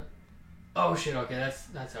Oh shit! Okay,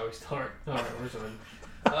 that's how we start. All right, we're starting.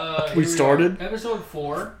 We started episode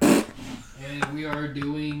 4, and we are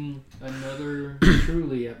doing another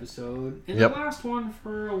Truly episode, and the last one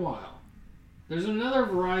for a while. There's another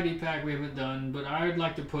variety pack we haven't done, but I'd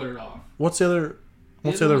like to put it off. What's the other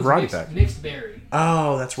variety pack? Mixed berry.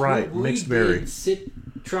 Oh, that's right. Mixed berry.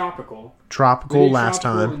 Tropical. Tropical last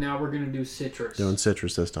time. And now we're gonna do citrus. Doing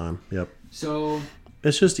citrus this time. Yep. So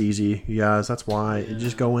it's just easy, you guys. That's why you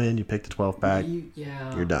just go in, you pick the 12 pack,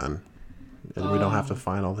 you're done. And we don't have to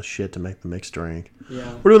find all the shit to make the mixed drink.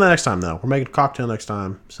 Yeah. We're doing that next time, though. We're making a cocktail next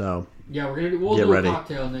time, so yeah, we'll do a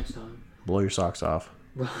cocktail next time. Blow your socks off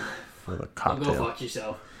with a cocktail. Go fuck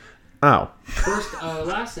yourself. Oh.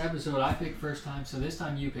 Last episode I picked first time, so this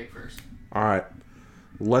time you pick first. All right,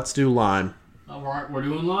 let's do lime. All right, we're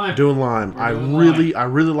doing lime. I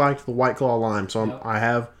really liked the White Claw lime, so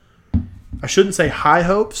I shouldn't say high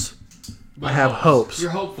hopes. But I have hopes. You're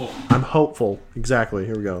hopeful. I'm hopeful. Exactly.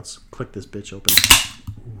 Here we go. Let's click this bitch open.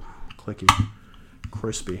 Ooh, clicky.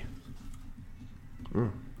 Crispy.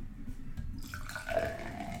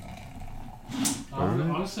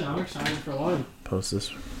 Honestly, I'm excited for lime. Post this.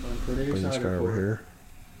 I'm pretty excited this guy over here.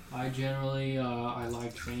 I generally I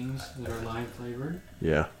like things that are lime flavored.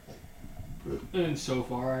 Yeah. And so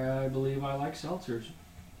far, I believe I like seltzers.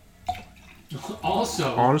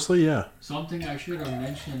 Also, honestly, yeah. Something I should have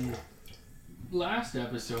mentioned last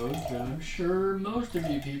episode, that I'm sure most of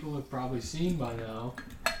you people have probably seen by now,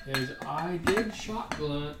 is I did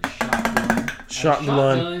shotgun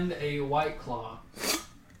a White Claw,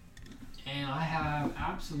 and I have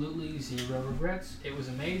absolutely zero regrets. It was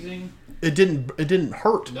amazing. It didn't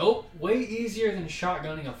hurt. Nope, way easier than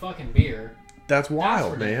shotgunning a fucking beer. That's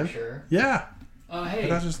wild, man. Sure. Yeah. Hey.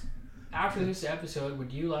 After this episode,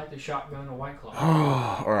 would you like to shotgun a White Claw?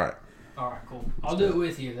 Oh, all right. All right, cool. I'll do it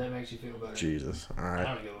with you if that makes you feel better. Jesus. All right.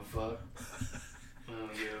 I don't give a fuck. All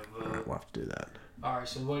right, we'll have to do that. All right,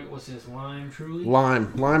 so what's this? Lime Truly?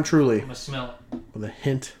 Lime Truly. I'm going to smell it. With a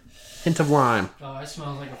hint of lime. Oh, it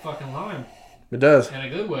smells like a fucking lime. It does. In a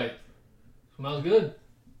good way. Smells good.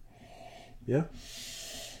 Yeah.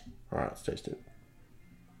 All right, let's taste it.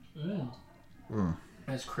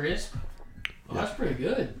 That's crisp. Oh, that's pretty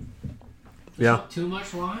good. There's not too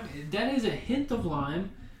much lime. That is a hint of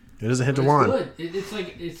lime. It is a hint of lime. Good. It's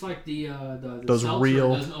like the those seltzer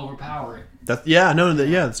real doesn't overpower it.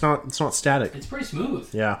 It's not static. It's pretty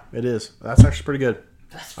smooth. Yeah, it is. That's actually pretty good.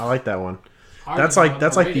 I like that one. That's like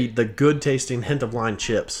the good tasting hint of lime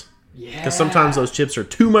chips. Yeah. Because sometimes those chips are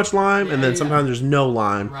too much lime, and then sometimes there's no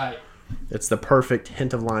lime. Right. It's the perfect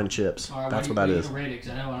hint of lime chips. Right, that's what that is. Rate it,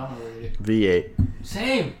 'cause I know what I'm gonna rate it. V8.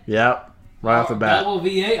 Same. Yep. Right off the bat. Double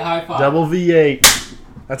V8 high five. Double V8.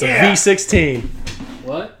 That's a V16.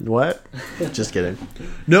 What? Just kidding.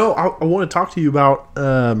 No, I want to talk to you about.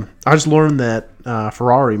 I just learned that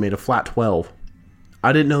Ferrari made a flat 12.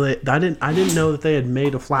 I didn't know that. I didn't know that they had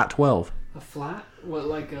made a flat 12. A flat? What,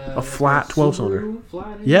 like a flat 12 cylinder?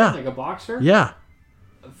 Flat? Yeah. Like a Boxer? Yeah.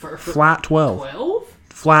 Flat 12. 12?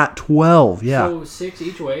 Flat 12. Yeah. So 6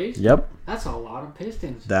 each way? Yep. That's a lot of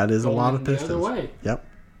pistons. That is a lot of pistons. The other way. Yep.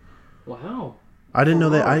 Wow. I didn't know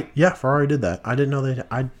that. Ferrari did that. I didn't know they.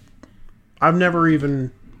 I've never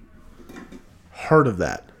even heard of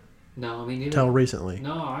that. No, I mean until recently.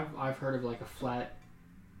 No, I've heard of like a flat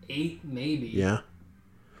 8 maybe. Yeah.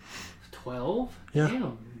 12? Yeah.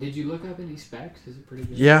 Damn. Did you look up any specs? Is it pretty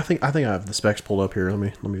good? Yeah, I think I have the specs pulled up here. Let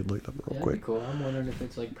me look it up real quick. That'd be cool. I'm wondering if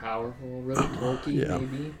it's like powerful, really torquey,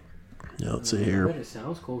 maybe. Yeah, let's see here. I bet it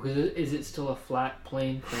sounds cool. Cause is it still a flat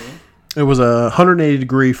plane crank? It was a 180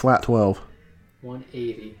 degree flat 12.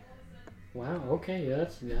 180. Wow. Okay. Yeah,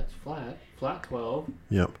 that's flat. Flat 12.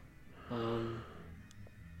 Yep.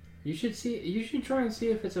 You should try and see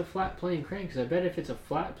if it's a flat plane crank. Because I bet if it's a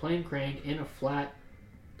flat plane crank in a flat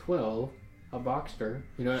 12, a Boxster,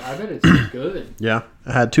 I bet it's good. Yeah.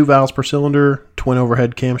 It had 2 valves per cylinder, twin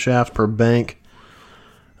overhead camshafts per bank.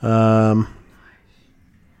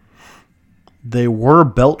 They were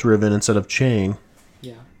belt driven instead of chain.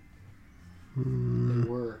 Yeah.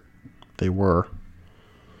 They were.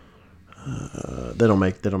 They don't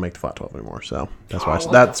make the flat 12 anymore, so that's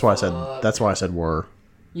why I said were.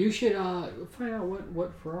 You should find out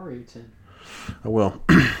what Ferrari it's in. I will.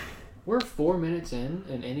 We're 4 minutes in,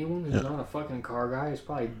 and anyone who's not a fucking car guy is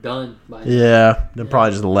probably done by now. Yeah, they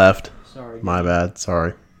probably just left. Sorry. My bad.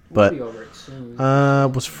 Sorry. But we'll be over it soon.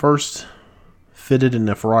 Was first fitted in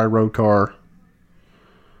a Ferrari road car.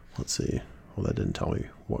 Let's see. Well, that didn't tell me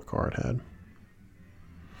what car it had.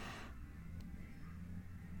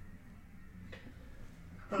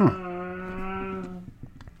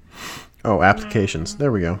 Oh, applications.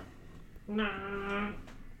 There we go.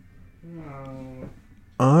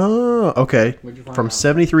 Oh, okay. What'd you find From out?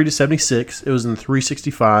 73 to 76, it was in the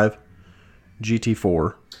 365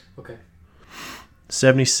 GT4. Okay.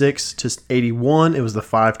 76 to 81, it was the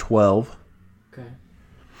 512. Okay.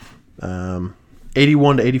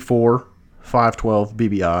 81 to 84, 512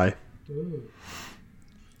 BBI. Ooh.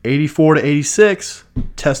 84 to 86,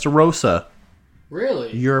 Testarossa.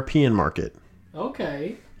 Really? European market.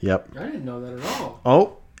 Okay. Yep. I didn't know that at all.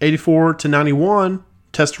 Oh, 84 to 91,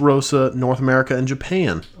 Testarossa, North America and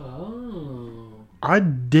Japan. Oh. I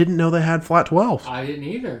didn't know they had flat 12s. I didn't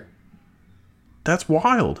either. That's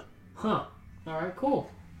wild. Huh. All right, cool.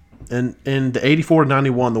 And the 84 to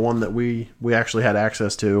 91, the one that we actually had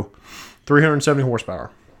access to, 370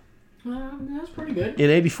 horsepower. That's pretty good. In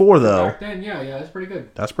 84, though, Back then, yeah, that's pretty good.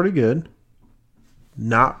 that's pretty good.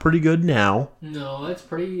 Not pretty good now. No, it's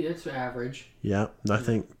average. Yeah, I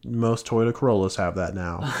think most Toyota Corollas have that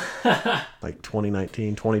now. Like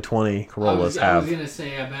 2019, 2020 Corollas I have. was gonna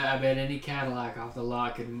say, I bet any Cadillac off the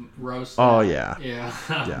lot could roast. Oh, that. yeah.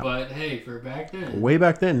 Yeah. But hey, for back then, Way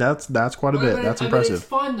back then, that's quite a bit. But That's I mean, impressive. it's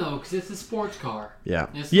fun though, because it's a sports car. Yeah.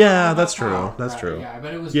 It's Yeah, not that's about true. power, That's right? true. Yeah,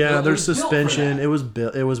 but it was. Yeah, built, there's it was built for suspension. that.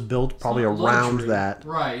 It was built probably It's not around luxury. that.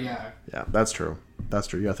 Right. Yeah. Yeah, that's true. That's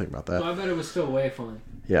true. You gotta think about that. So I bet it was still way fun.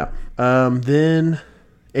 Yeah. Then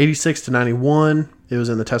 86 to 91, it was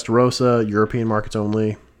in the Testarossa, European markets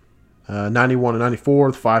only. 91 to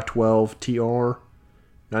 94, the 512 TR.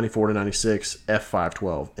 94 to 96,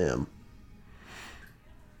 F512M.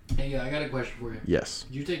 Hey, I got a question for you. Yes.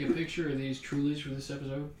 Did you take a picture of these Trulies for this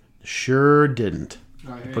episode? Sure didn't.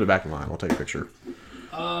 All right, Put it back in line. I'll take a picture.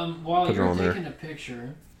 While Put it you're on there. taking a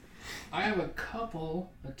picture, I have a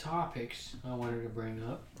couple of topics I wanted to bring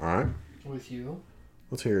up All right. with you.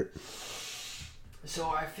 Let's hear it. So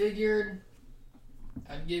I figured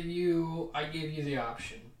I'd give you the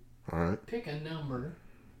option. All right. Pick a number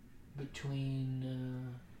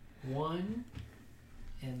between 1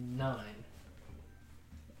 and 9.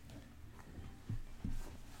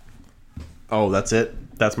 Oh, that's it?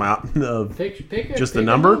 That's my Pick just the pick a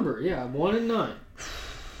number? Yeah, 1 and 9.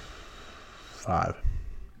 5.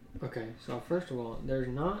 Okay, so first of all, there's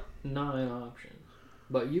not 9 options,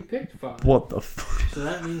 but you picked 5. What the So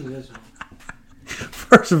that means this one.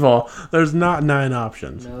 First of all, there's not 9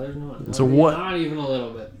 options. No, there's not. So Not what- Not even a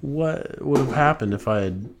little bit. What would have happened if I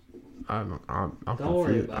had... I'm Don't confused.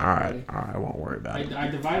 worry about it, All right. buddy. All right. I won't worry about it. I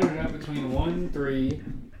divided it up between 1, 3,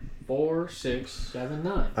 4, 6, 7,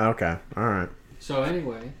 9. Okay. All right. So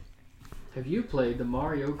anyway, have you played the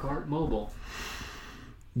Mario Kart Mobile?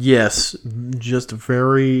 Yes, just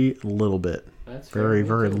very little bit. That's Very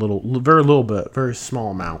fair. little bit. Very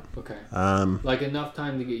small amount. Okay. Um, Like enough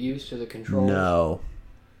time to get used to the controls? no.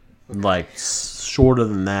 Like shorter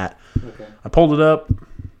than that. Okay. I pulled it up,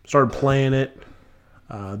 started playing it,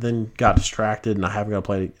 then got distracted, and I haven't got to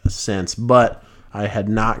play it since. But I had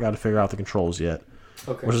not got to figure out the controls yet,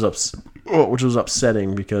 Okay. which was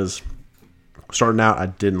upsetting because starting out I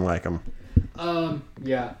didn't like them.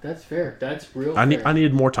 Yeah, that's fair. That's real I fair.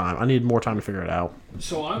 needed more time. I needed more time to figure it out.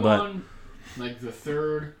 So I'm but- on like the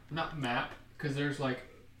third, not map, because there's like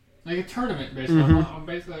a tournament basically. I'm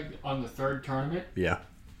basically like on the third tournament, Yeah.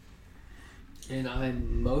 and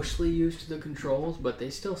I'm mostly used to the controls, but they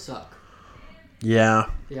still suck. Yeah.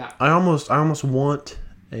 Yeah, I almost want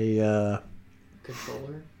a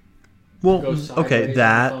controller. well, Go sideways okay, on the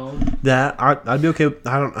that phone. I'd be okay.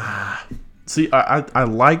 I don't see. I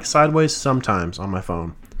like sideways sometimes on my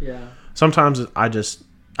phone. Yeah. Sometimes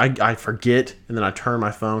I forget, and then I turn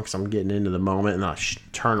my phone because I'm getting into the moment, and then I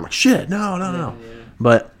turn. I'm like, shit, no. Yeah.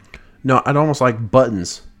 But no, I'd almost like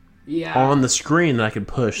buttons Yeah. on the screen that I could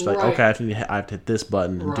push. Like, Right. okay, I have to hit this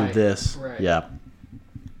button and do Right, this. right. Yeah.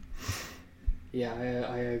 Yeah,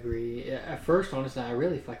 I agree. Yeah, at first, honestly, I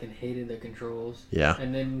really fucking hated the controls. Yeah.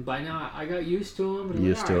 And then by now, I got used to them. And I'm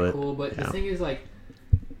Used like, to "Alright, it. Cool. But Yeah. the thing is, like,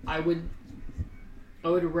 I would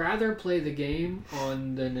rather play the game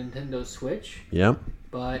on the Nintendo Switch, Yep.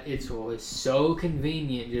 but it's always so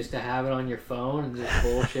convenient just to have it on your phone and just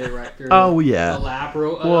bullshit right through. Oh yeah. A lap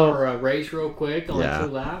Well, or a race real quick on yeah. 2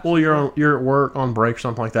 laps. Well, you're at work on break or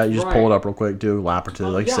something like that. You just pull it up real quick, do a lap or two,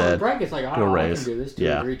 like you yeah, said. on break, it's like, do a I race. can do this 2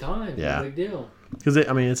 Yeah. or 3 times. Yeah. No big deal. Because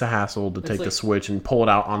it's a hassle to take the like- switch and pull it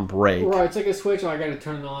out on break. Right, it's like a switch. I gotta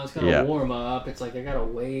turn it on. It's gotta Yeah. warm up. It's like I gotta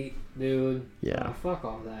wait, dude. Yeah. Fuck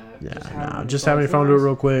all that. Yeah, just having your phone do it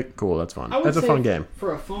real quick. Cool, that's fun. I would That's a say fun game.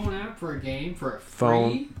 For a phone app, for a game, for a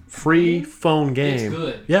Phone, free free phone game. It's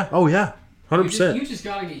good. Yeah. Oh yeah. 100%. You just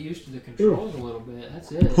gotta get used to the controls a little bit.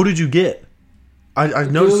 That's it. Who did you get? I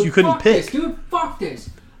noticed Dude, you couldn't fuck pick. This, dude, fuck this.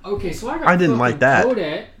 Okay, so I got. I didn't like that.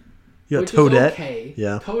 Toadette, You got which Toadette. is okay.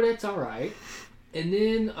 Yeah. Toadette's all right. And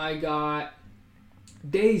then I got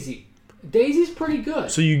Daisy. Daisy's pretty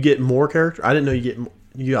good. So you get more characters? I didn't know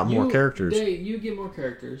you got more characters. You get more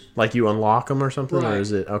characters. Like you unlock them or something, right. Or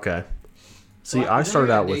is it okay? See, well, I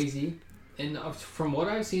started out with Daisy, and from what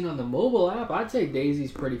I've seen on the mobile app, I'd say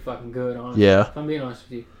Daisy's pretty fucking good. Honestly, yeah. If I'm being honest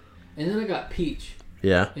with you. And then I got Peach.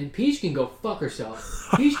 Yeah. And Peach can go fuck herself.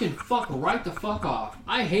 Peach can fuck right the fuck off.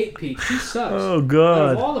 I hate Peach. She sucks. Oh god. Out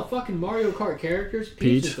of all the fucking Mario Kart characters,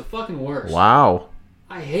 Peach is the fucking worst. Wow.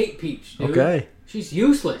 I hate Peach, dude. Okay. She's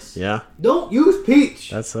useless. Yeah. Don't use Peach.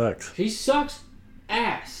 That sucks. She sucks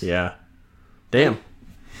ass. Yeah. Damn.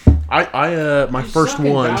 My She's first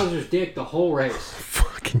sucking one. Bowser's dick the whole race.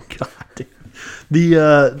 Fucking goddamn.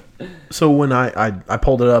 So when I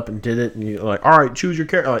pulled it up and did it, and you're like, all right, choose your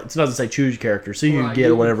character. Like, it doesn't say choose your character, so you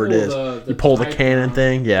get whatever it is. You pull the cannon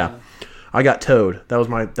thing. Yeah. I got Toad. That's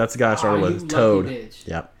the guy I started with. Toad. Bitch.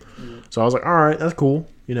 Yep. So I was like, all right, that's cool.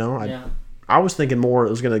 You know, I was thinking more it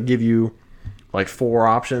was gonna give you like 4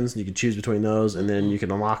 options, and you could choose between those, and then you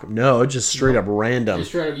can unlock them. No, it's just straight up random.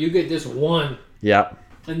 Just straight up, you get this one. Yep.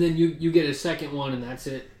 And then you get a second one, and that's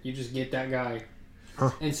it. You just get that guy.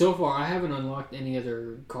 Huh. And so far, I haven't unlocked any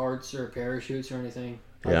other cards or parachutes or anything.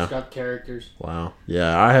 I just got characters. Wow.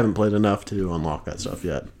 Yeah, I haven't played enough to unlock that stuff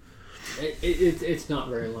yet. It's not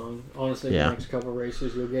very long. Honestly, the next couple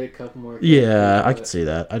races, you'll get a couple more. Yeah, I can see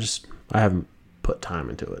that. I haven't put time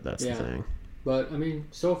into it. That's the thing. But, I mean,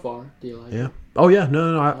 so far, do you like it? Oh, yeah.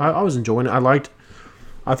 No. I was enjoying it.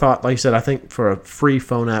 I thought, like you said, I think for a free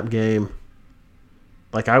phone app game,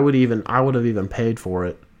 like I would have even paid for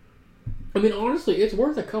it. I mean, honestly, it's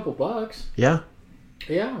worth a couple bucks. Yeah.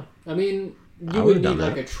 Yeah. I mean, you would need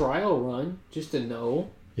like a trial run just to know.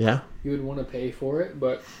 Yeah. You would want to pay for it,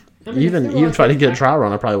 but I mean, even if I didn't get a trial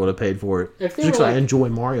run, I probably would have paid for it. Just because I enjoy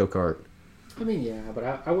Mario Kart. I mean, yeah, but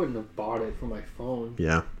I wouldn't have bought it for my phone.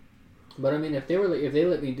 Yeah. But I mean, if they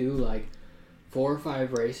let me do like 4 or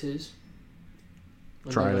 5 races,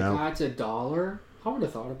 try it out. It's $1. I would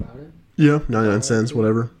have thought about it. Yeah, 99 cents,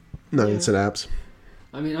 whatever. 99-cent apps.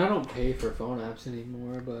 I mean, I don't pay for phone apps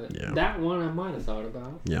anymore, but that one I might have thought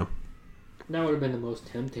about. Yeah. That would have been the most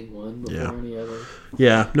tempting one before any other.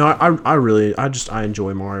 Yeah. No, I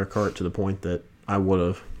enjoy Mario Kart to the point that I would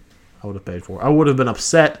have paid for it. I would have been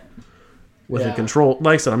upset with the control.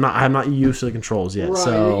 Like I said, I'm not used to the controls yet,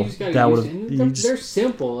 so that would have. They're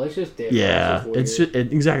simple. It's just different. Yeah, it's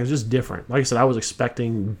just different. Like I said, I was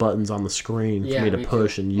expecting buttons on the screen for me to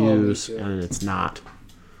push and use, and it's not.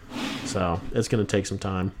 So it's going to take some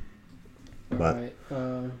time. But all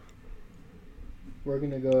right, we're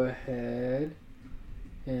going to go ahead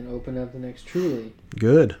and open up the next Truly.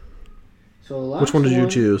 Good. So the last Which one did you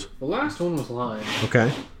choose? The last one was lime.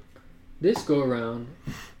 Okay. This go around,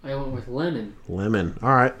 I went with lemon. Lemon.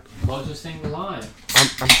 All right. I was just saying lime.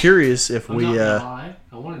 I'm curious if I'm not gonna lie.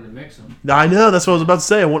 I wanted to mix them. I know. That's what I was about to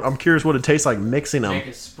say. I'm curious what it tastes like mixing them. Make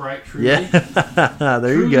a Sprite Truly. Yeah.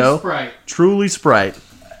 There you go. Sprite. Truly Sprite.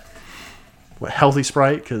 What, healthy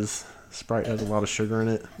Sprite? Because Sprite has a lot of sugar in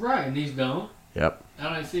it. Right, and these don't. Yep.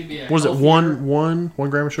 LICB. Was it one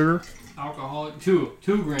gram of sugar? Alcoholic. 2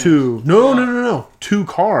 grams. 2. No. 2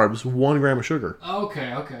 carbs, 1 gram of sugar.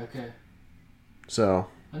 Okay. So.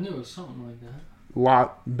 I knew it was something like that. A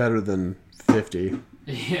lot better than 50.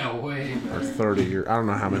 Yeah, way better. Or 30. Or I don't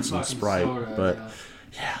know how much in Sprite. Soda, but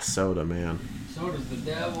yeah, soda, man. Soda's the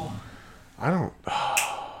devil.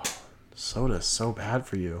 Soda's so bad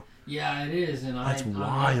for you. Yeah, it is. And that's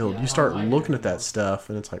wild. You start looking at that stuff,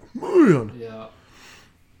 and it's like, man. Yeah.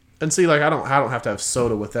 And see, like I don't have to have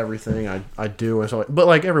soda with everything I do, but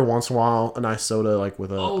like every once in a while, a nice soda like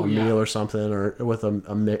with a meal or something, or with a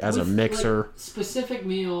mixer. Like specific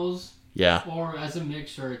meals. Yeah. Or as a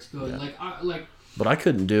mixer, it's good. Yeah. But I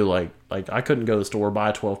couldn't do I couldn't go to the store,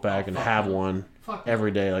 buy a 12-pack, and have one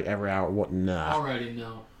every day, like every hour. What? Nah. Already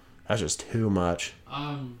no. That's just too much.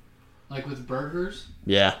 Like with burgers.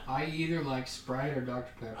 Yeah. I either like Sprite or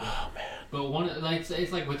Dr. Pepper. Oh man. But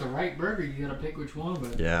it's like with the right burger, you gotta pick which one.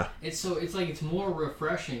 But yeah. It's more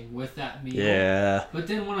refreshing with that meal. Yeah. But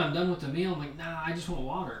then when I'm done with the meal, I'm like, nah, I just want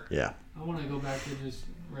water. Yeah. I want to go back to just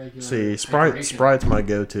regular. See, Sprite's my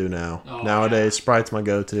go-to now. Oh, nowadays, Sprite's my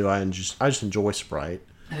go-to. I just enjoy Sprite.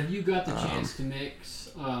 Have you got the chance to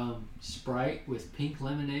mix Sprite with pink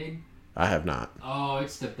lemonade? I have not. Oh,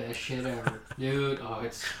 it's the best shit ever, dude. Oh,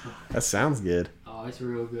 it's. That sounds good. Oh, it's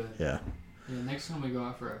real good. Yeah. Yeah. Next time we go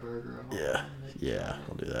out for a burger.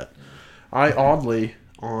 I'll do that. I oddly,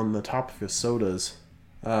 on the topic of sodas,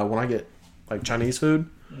 when I get like Chinese food,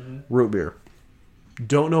 root beer.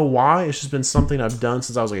 Don't know why. It's just been something I've done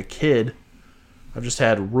since I was like a kid. I've just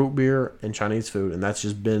had root beer and Chinese food, and that's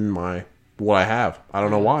just been what I have. I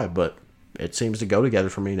don't know why, but it seems to go together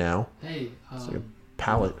for me now. Hey. It's like a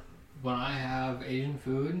palate. When I have Asian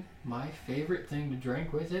food, my favorite thing to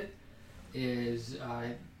drink with it is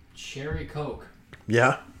cherry Coke.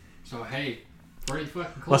 Yeah. So hey, pretty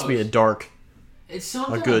fucking close. Must be a dark. It's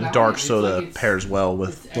something A good about dark it. soda It's pairs well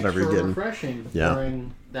with whatever you're getting. Refreshing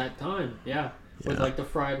during that time. Yeah. With like the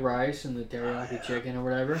fried rice and the teriyaki chicken or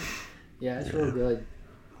whatever. Yeah, it's real good.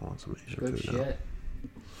 I want some Asian Good food shit.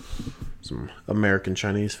 now. Some American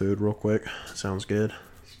Chinese food real quick. Sounds good.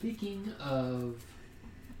 Speaking of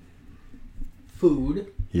food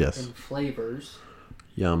Yes. and flavors,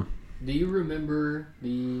 Yum. do you remember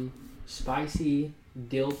the spicy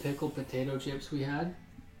dill pickle potato chips we had?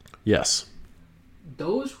 Yes.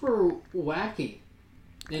 Those were wacky.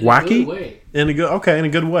 In Wacky? a good way. In a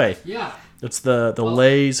good way. Yeah. It's the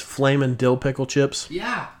Lay's Flamin' Dill Pickle Chips.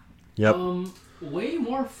 Yeah. Yep. Way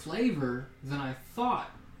more flavor than I thought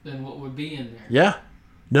than what would be in there. Yeah.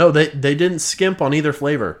 No, they didn't skimp on either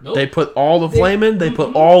flavor. Nope. They put all the flamin', they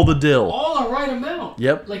put all the dill. All the right amount.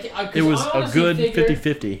 Yep. Like It was I a good figured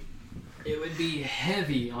 50-50. It would be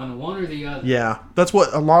heavy on one or the other. Yeah. That's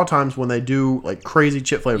what a lot of times when they do like crazy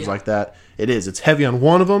chip flavors like that, it is. It's heavy on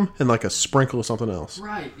one of them and like a sprinkle of something else.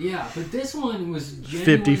 Right, yeah. But this one was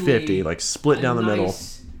genuinely 50-50, like split down the middle.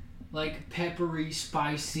 Like peppery,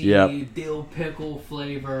 spicy, Yep. dill pickle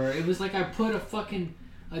flavor. It was like I put a fucking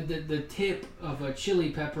the tip of a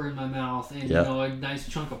chili pepper in my mouth and Yep. a nice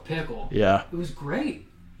chunk of pickle. Yeah. It was great.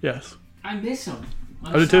 Yes. I miss them.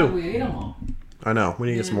 I do too. We ate them all. I know. We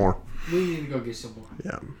need to get some more. We need to go get some more.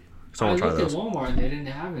 Yeah. So I I'll try looked those. at Walmart and they didn't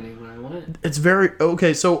have any when I went. It's very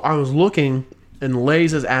okay. So I was looking, and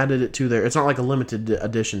Lay's has added it to their. It's not like a limited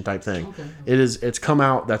edition type thing. Okay. It is. It's come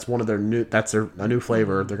out. That's one of their new. That's a new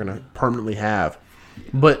flavor they're gonna permanently have.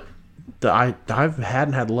 But I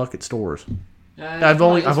hadn't had luck at stores. I've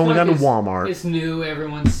only gone to Walmart. It's new.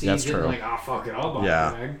 Everyone sees That's it. true. Like, oh fuck it, I'll buy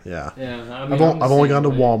a bag. Yeah. Yeah. I've only gone to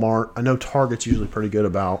Walmart. I know Target's usually pretty good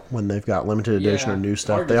about when they've got limited edition or new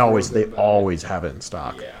stuff. Target's They real good about always have it in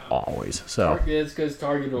stock. Yeah. Always. So It's because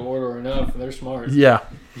Target will order enough. They're smart. yeah.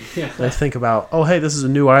 Yeah. They think about, oh, hey, this is a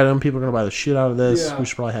new item. People are going to buy the shit out of this. Yeah. We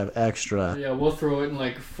should probably have extra. Yeah, we'll throw it in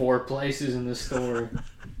like 4 places in the store.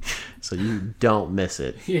 So you don't miss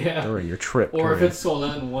it Yeah. during your trip. Or if it's sold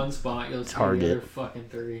out in one spot, you'll see Target. the other fucking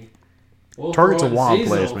 3. We'll Target's throw a it wild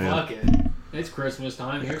seasonal, place, man. Fuck it. It's Christmas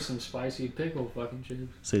time. Here's some spicy pickle fucking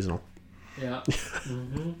chips. Seasonal. Yeah.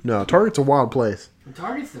 Mm-hmm. No, Target's a wild place.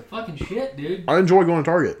 Target's the fucking shit, dude. I enjoy going to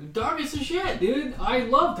Target. Target's the shit, dude. I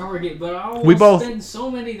love Target, but I We always both- spend so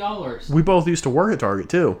many dollars. We both used to work at Target,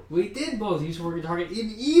 too. We did both used to work at Target,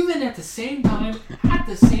 and even at the same time, at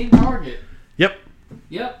the same Target. Yep.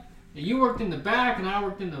 Yep. You worked in the back, and I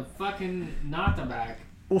worked in the fucking not the back.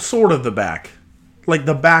 Well, sort of the back. Like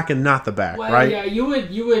the back and not the back, Well, right? yeah, you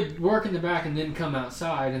would work in the back and then come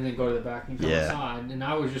outside, and then go to the back and come outside, and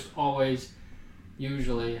I was just always,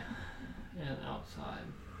 usually, outside.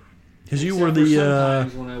 Because you Except were for the.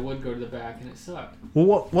 sometimes when I would go to the back and it sucked.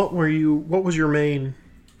 Well, what were you? What was your main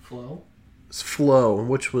flow,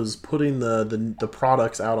 which was putting the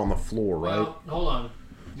products out on the floor, right? Well, hold on.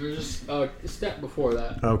 There's just a step before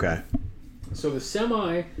that. Okay. So the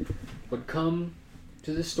semi would come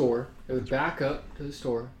to the store. It would back up to the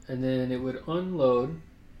store, and then it would unload.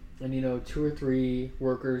 And 2 or 3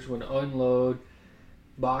 workers would unload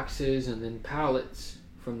boxes and then pallets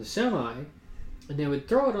from the semi, and they would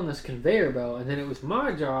throw it on this conveyor belt. And then it was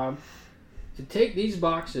my job to take these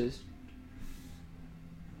boxes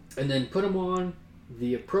and then put them on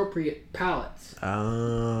the appropriate pallets.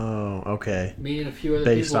 Oh, okay. Me and a few other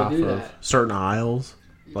Based people off would do of that. certain aisles,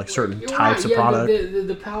 like certain Right, types of yeah, product.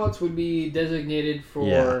 The pallets would be designated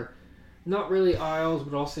for not really aisles,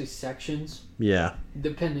 but also sections, Yeah.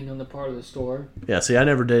 depending on the part of the store. Yeah. See, I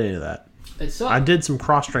never did any of that. It sucked. I did some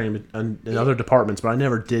cross training in other departments, but I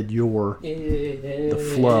never did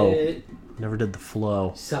the flow. Never did the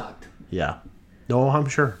flow. Sucked. Yeah. No, I'm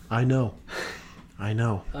sure. I know.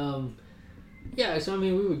 Yeah, so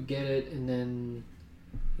we would get it, and then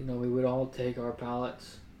we would all take our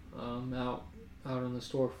pallets out on the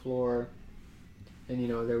store floor, and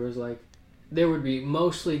there would be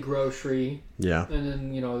mostly grocery. Yeah. And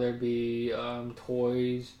then there'd be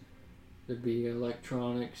toys, there'd be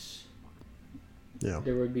electronics. Yeah.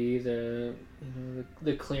 There would be the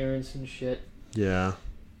clearance and shit. Yeah.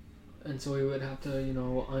 And so we would have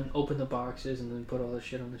to open the boxes and then put all the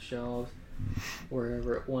shit on the shelves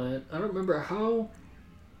wherever it went. I don't remember how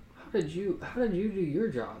did you do your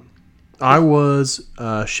job? I was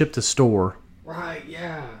shipped to store. Right,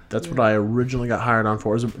 yeah. That's what I originally got hired on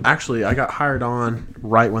for. Actually, I got hired on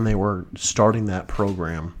right when they were starting that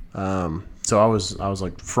program. So I was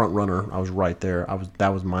like front runner. I was right there. That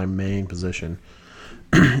was my main position.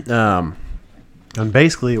 And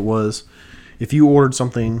basically it was, if you ordered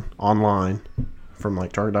something online from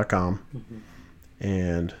like Target.com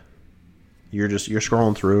and you're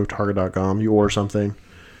scrolling through Target.com, you order something,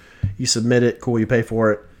 you submit it, cool, you pay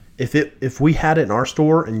for it. If we had it in our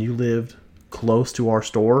store and you lived close to our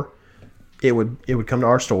store, it would come to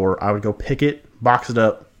our store. I would go pick it, box it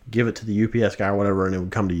up, give it to the UPS guy or whatever, and it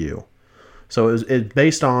would come to you. So it was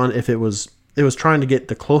based on if it was trying to get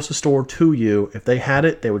the closest store to you. If they had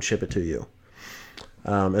it, they would ship it to you.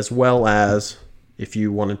 As well as if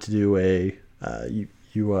you wanted to do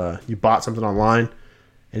you bought something online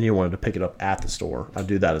and you wanted to pick it up at the store, I'd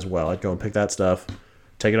do that as well. I'd go and pick that stuff,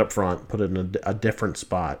 take it up front, put it in a different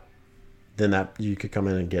spot. Then that you could come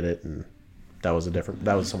in and get it, and that was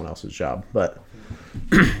someone else's job. But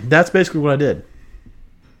that's basically what I did.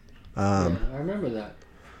 I remember that.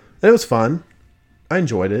 It was fun. I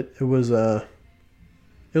enjoyed it. It was a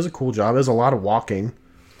cool job. It was a lot of walking.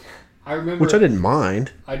 I remember, which I didn't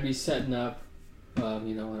mind. I'd be setting up,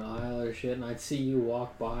 an aisle or shit, and I'd see you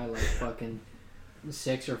walk by like fucking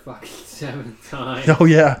 6 or fucking 7 times. Oh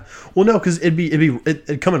yeah. Well, no, because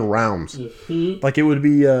it'd come in rounds. Mm-hmm. Like it would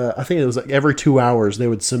be. I think it was like every 2 hours they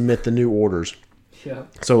would submit the new orders. Yeah.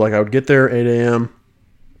 So like I would get there 8 a.m.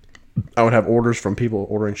 I would have orders from people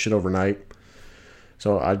ordering shit overnight.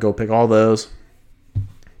 So I'd go pick all those,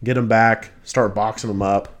 get them back, start boxing them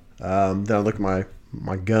up. Then I look at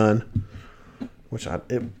my gun, which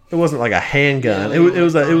it wasn't like a handgun. Yeah, it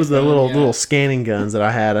was the little scanning guns that I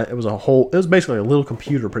had. It was basically a little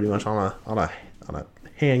computer pretty much on a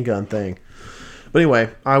handgun thing. But anyway,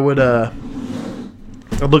 I'd look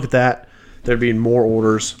at that. There'd be more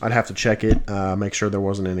orders. I'd have to check it, make sure there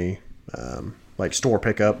wasn't any like store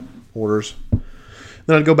pickup orders.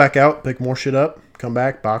 Then I'd go back out, pick more shit up, come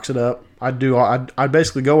back, box it up. I'd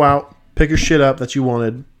basically go out, pick your shit up that you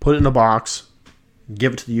wanted, put it in a box,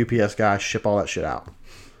 give it to the UPS guy, ship all that shit out.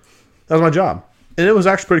 That was my job. And it was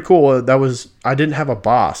actually pretty cool. I didn't have a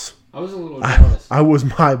boss. I was a little jealous. I was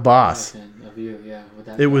my boss. Of you, yeah.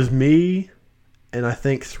 It was me and I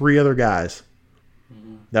think 3 other guys.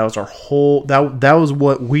 Mm-hmm. That was our whole... That was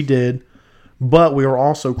what we did. But we were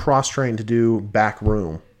also cross-trained to do back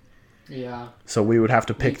room. Yeah. So we would have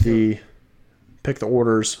to pick the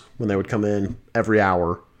orders when they would come in every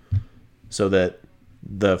hour, so that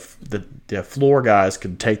the floor guys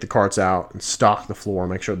could take the carts out and stock the floor,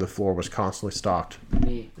 make sure the floor was constantly stocked.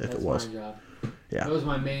 That's my job. Yeah. That was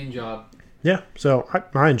my main job. Yeah. So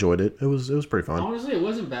I enjoyed it. It was pretty fun. Honestly, it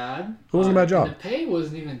wasn't bad. It wasn't a bad job. The pay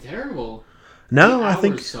wasn't even terrible. No, I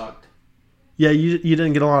think sucked. Yeah, you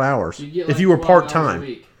didn't get a lot of hours. Get if you were part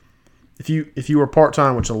time. If you were part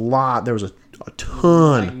time, which a lot, there was a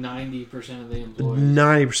ton. Like 90% of the employees.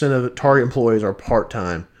 90% of the Target employees are part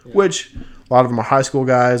time, which a lot of them are high school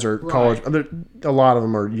guys or college. A lot of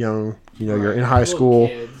them are young. You're in high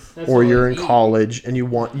school or you're in college, and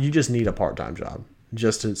you just need a part time job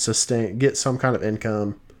just to get some kind of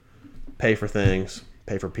income, pay for things,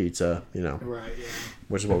 pay for pizza. Right. Yeah.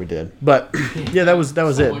 Which is what we did. But yeah, that was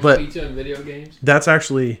it. Much but pizza and video games. That's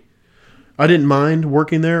actually, I didn't mind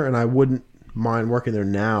working there, and I wouldn't mind working there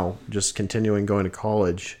now, just continuing going to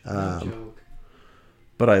college. No joke.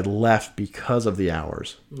 But I left because of the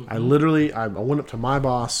hours. Mm-hmm. I went up to my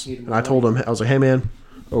boss and I told him, I was like, hey man,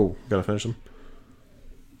 gotta finish them.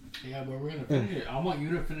 Yeah, but we're gonna finish it. I want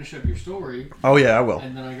you to finish up your story. Oh yeah, I will.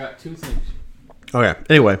 And then I got 2 things. Okay.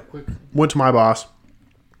 Anyway, Quick. Went to my boss.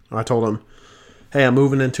 I told him, hey, I'm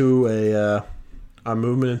moving into an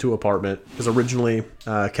apartment, because originally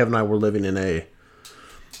Kevin and I were living in a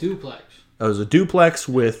duplex. It was a duplex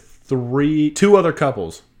with 2 other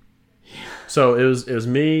couples. Yeah. So it was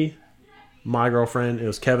me, my girlfriend, it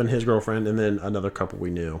was Kevin, his girlfriend, and then another couple we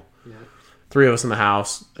knew. Yeah. 3 of us in the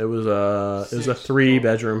house. It was a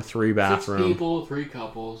 3-bedroom, 3-bathroom. 6 people, 3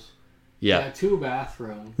 couples. Yeah. 2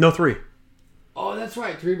 bathrooms. No, 3. Oh, that's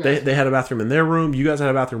right. 3 bathrooms. They had a bathroom in their room. You guys had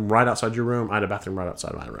a bathroom right outside your room. I had a bathroom right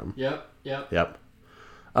outside my room. Yep.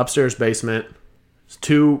 Upstairs basement.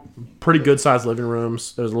 2 pretty good sized living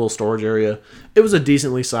rooms. There was a little storage area. It was a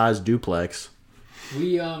decently sized duplex.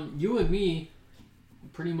 We, you and me,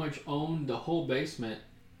 pretty much owned the whole basement,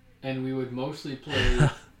 and we would mostly play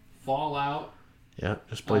Fallout. Yeah,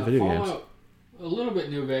 just play video games. A little bit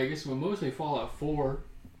New Vegas, but mostly Fallout 4.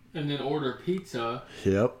 And then order pizza.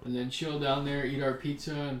 Yep. And then chill down there, eat our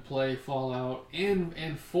pizza, and play Fallout and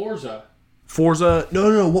Forza. Forza?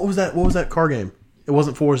 No. What was that car game? It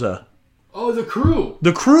wasn't Forza. Oh, The Crew.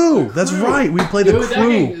 The Crew. That's right. We played The Crew. That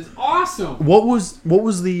game is awesome. What was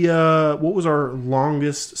our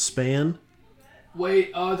longest span?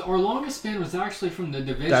 Wait, our longest span was actually from the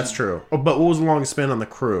division. That's true. Oh, but what was the longest span on the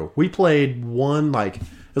crew? We played one, like,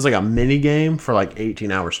 it was like a mini game for like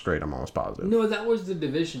 18 hours straight, I'm almost positive. No, that was the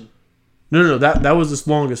division. No, that was this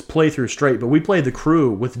longest playthrough straight, but we played the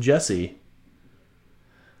crew with Jesse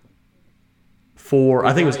for,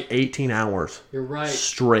 I think it was 18 hours. You're right.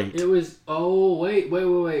 Straight. It was, wait.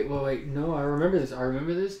 No, I remember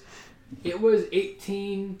this. It was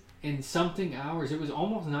 18 and something hours. It was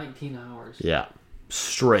almost 19 hours. Yeah.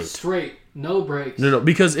 Straight. No breaks. No,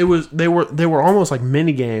 because they were almost like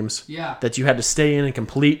mini games. Yeah. That you had to stay in and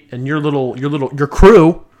complete, and your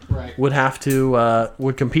crew would have to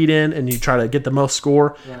would compete in, and you try to get the most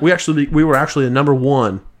score. Right. We were actually the number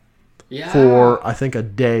one for I think a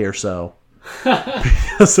day or so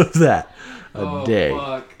because of that. A day.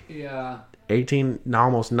 Fuck. Yeah. 18,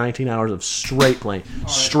 almost 19 hours of straight playing. Right.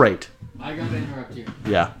 Straight. I gotta interrupt you.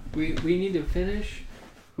 Yeah. We need to finish.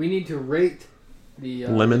 We need to rate the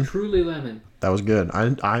lemon. Truly Lemon. That was good.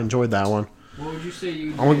 I enjoyed that one. What would you say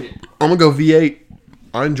you rated? I'm gonna go V8.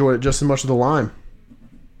 I enjoyed it just as much as the lime.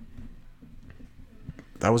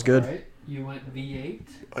 That was good. All right. You went V8.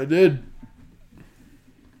 I did.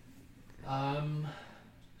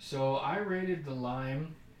 So I rated the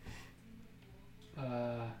lime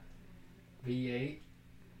V8.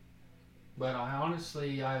 But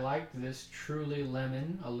I liked this Truly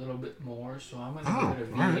Lemon a little bit more, so I'm going to give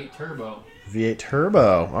it a V8 right. Turbo. V8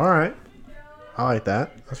 Turbo. All right. I like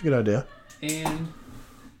that. That's a good idea. And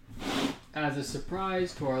as a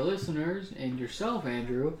surprise to our listeners and yourself,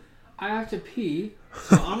 Andrew, I have to pee,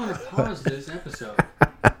 so I'm going to pause this episode.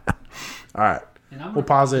 All right. We'll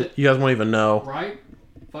pause it. You guys won't even know. Right?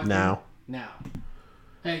 Now.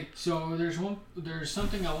 Hey, so there's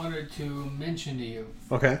something I wanted to mention to you.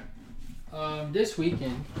 Okay. This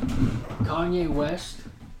weekend, Kanye West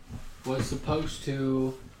was supposed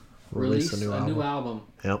to release a new album.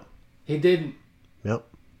 Yep. He didn't. Yep.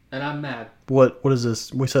 And I'm mad. What is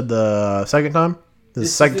this? We said the second time? This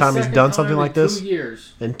is the second time he's done something like this? 2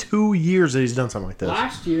 years. In 2 years that he's done something like this.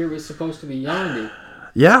 Last year was supposed to be Yandi.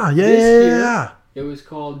 Yeah. This year, it was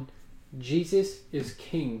called Jesus is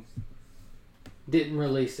King. Didn't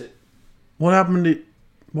release it. What happened to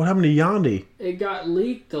Yandi? It got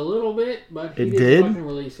leaked a little bit, but he didn't fucking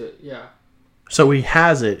release it. Yeah. So he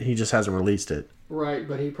has it, he just hasn't released it. Right,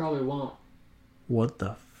 but he probably won't. What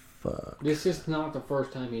the fuck? This is not the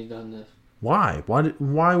first time he's done this. Why?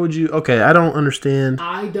 Why would you... Okay, I don't understand.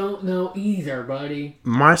 I don't know either, buddy.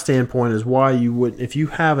 My standpoint is why you would... If you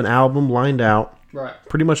have an album lined out, right,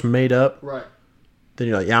 pretty much made up, right, then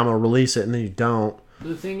you're like, yeah, I'm going to release it, and then you don't.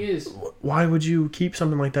 The thing is... Why would you keep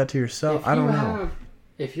something like that to yourself? I don't know.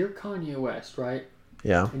 If you're Kanye West, right?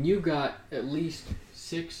 Yeah. And you got at least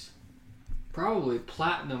 6, probably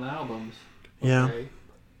platinum albums. Okay? Yeah.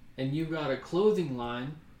 And you got a clothing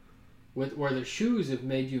line where the shoes have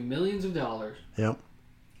made you millions of dollars. Yep.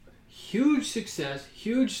 Huge success,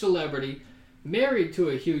 huge celebrity, married to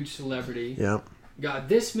a huge celebrity. Yep. Got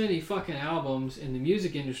this many fucking albums in the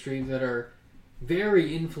music industry that are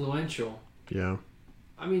very influential. Yeah.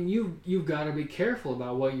 I mean, you've got to be careful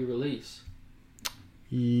about what you release.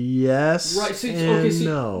 Yes. Right. So,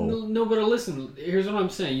 no, but listen. Here's what I'm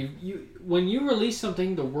saying. You when you release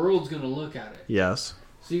something, the world's gonna look at it. Yes.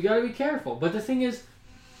 So you got to be careful. But the thing is,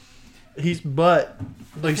 like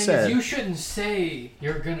you said, you shouldn't say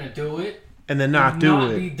you're gonna do it and then not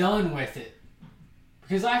be done with it.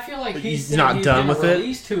 Because I feel like he's not done with it.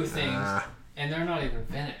 Release 2 things, and they're not even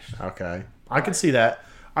finished. Okay, I can see that.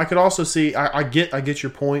 I could also see. I get your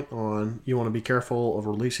point on you want to be careful of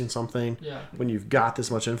releasing something when you've got this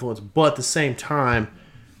much influence, but at the same time,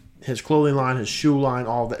 his clothing line, his shoe line,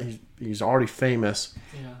 all that he's already famous.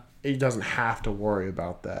 Yeah. He doesn't have to worry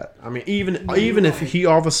about that. I mean, even if he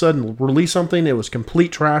all of a sudden released something that was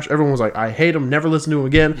complete trash, everyone was like, "I hate him. Never listen to him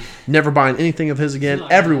again. Never buying anything of his again."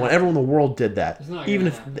 Everyone in the world did that. Even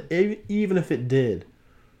if it did,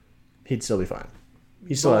 he'd still be fine.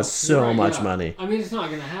 He still has so much money. I mean, it's not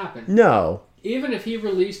going to happen. No. Even if he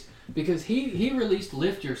released... Because he released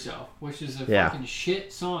Lift Yourself, which is a fucking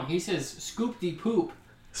shit song. He says, Scoop-de-poop.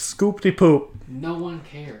 Scoop-de-poop. No one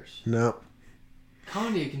cares. No.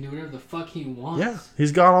 Kanye can do whatever the fuck he wants. Yeah.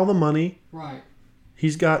 He's got all the money. Right.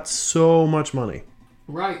 He's got so much money.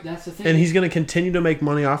 Right, that's the thing. And he's going to continue to make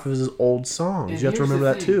money off of his old songs. You have to remember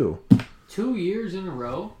that too. 2 years in a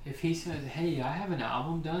row, if he says, hey, I have an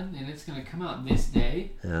album done and it's going to come out this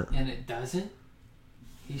day, and it doesn't,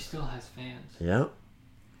 he still has fans. Yeah.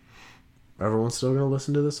 Everyone's still going to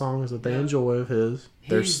listen to the songs that they enjoy of his.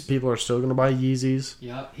 People are still going to buy Yeezys.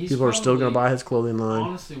 Yep. People are still going to buy his clothing line.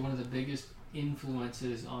 Honestly, one of the biggest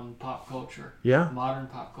influences on pop culture. Yeah. Modern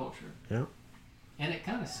pop culture. Yeah. And it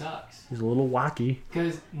kind of sucks. He's a little wacky.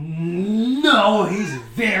 Because, no, he's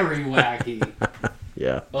very wacky.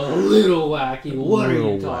 Yeah. A little wacky. What are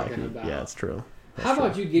you talking wacky. about? Yeah, that's true. How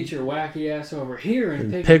about you get your wacky ass over here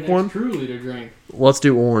and pick pick the one? next Truly to drink? Let's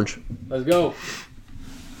do orange. Let's go.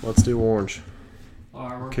 Let's do orange. All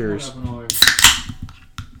right, we're Curious. pulling up an orange.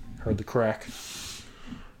 Heard the crack.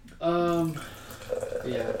 Yeah,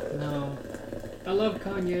 no. I love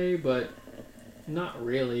Kanye, but not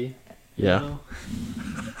really. Yeah. Know?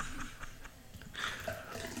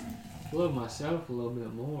 Love myself a little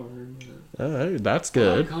bit more. Hey, that's I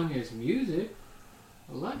good. like Kanye's music.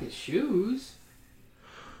 I like his shoes.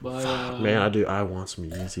 But Man, I want some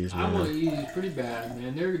Yeezys, I want man. Yeezys pretty bad,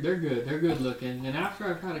 man. They're good. They're good looking. And after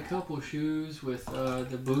I've had a couple shoes with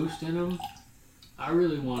the boost in them, I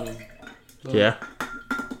really want them. But Yeah.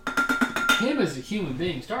 him as a human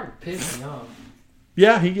being started to piss me off.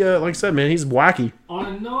 Yeah, he like I said, man, he's wacky. On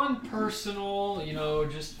a non-personal,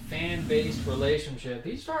 just fan-based relationship,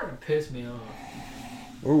 he's starting to piss me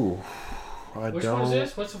off. Ooh. Which one is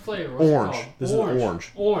this? What's the flavor? What's Orange. It called? This is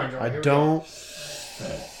orange. Orange. Right, I here we don't.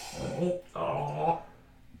 go.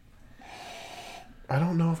 I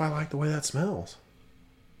don't know if I like the way that smells.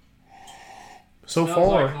 So Smells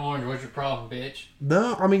far, like an orange. What's your problem, bitch?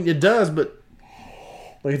 no. I mean, it does, but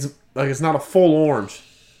it's not a full orange.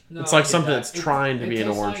 No, It's like I get something that. that's trying to be an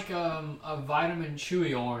orange. It's like a vitamin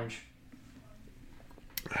chewy orange.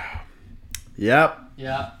 Yep,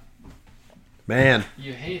 Yeah. man.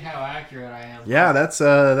 You hate how accurate I am. Yeah, that's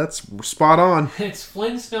spot on. It's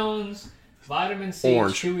Flintstones vitamin C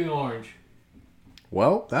Orange. chewy orange.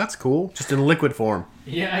 Well, that's cool. Just in liquid form,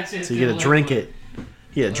 Yeah, it's just so you get to drink it.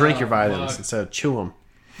 You get to drink your vitamins fuck. instead of chew them.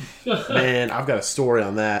 Man, I've got a story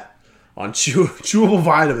on that. On chewable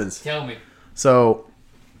vitamins. Tell me. So,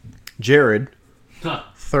 Jared Huh.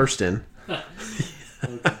 Thurston. Okay.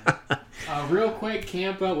 Real quick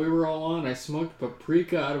camp out we were all on. I smoked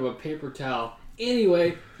paprika out of a paper towel.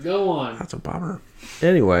 Anyway, go on. That's a bummer.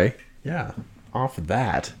 Anyway, yeah, off of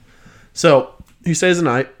that. So, he stays the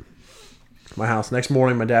night at my house. Next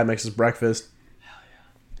morning, my dad makes us breakfast. Hell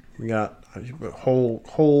We got the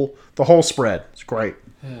whole spread. It's great.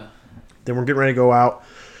 yeah. Then we're getting ready to go out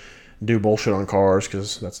and do bullshit on cars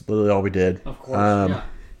because that's literally all we did. Of course. Yeah.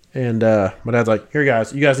 And my dad's like, "Here,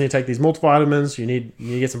 guys, you guys need to take these multivitamins. You need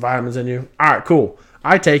to get some vitamins in you." All right, cool.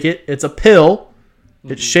 I take it. It's a pill.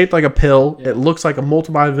 It's shaped like a pill. Yeah. It looks like a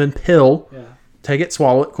multivitamin pill. Yeah. Take it,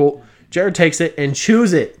 swallow it. Cool. Jared takes it and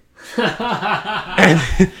chews it. And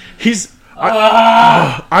he's...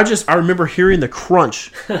 I remember hearing the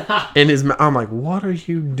crunch in his mouth. I'm like, "What are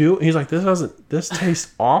you doing?" He's like, this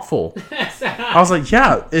tastes awful. I was like,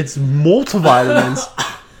 "Yeah, it's multivitamins.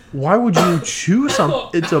 Why would you chew something?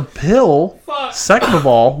 It's a pill. Fuck. Second of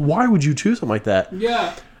all, why would you chew something like that?"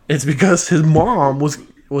 Yeah. It's because his mom was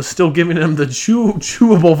still giving him the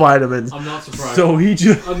chewable vitamins. I'm not surprised. So he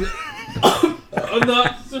just I'm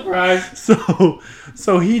not surprised.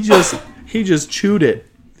 so he just chewed it.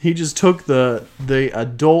 He just took the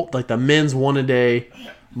adult, like the men's 1-a-day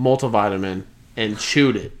multivitamin and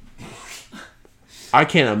chewed it. I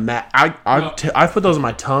can't imagine. I put those in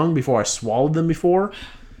my tongue before I swallowed them before,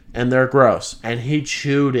 and they're gross. And he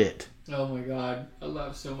chewed it. Oh my god. I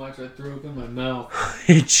laughed so much I threw up in my mouth.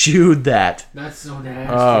 He chewed that. That's so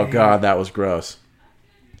nasty. Oh god, that was gross.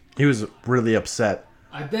 He was really upset.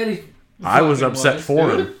 I bet he I was fucking upset for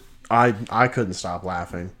dude. him. I couldn't stop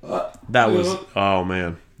laughing. That was, oh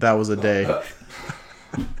man, that was a day.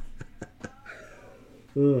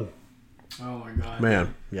 Oh my god.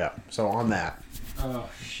 Man, yeah. So on that Oh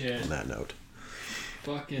shit. note.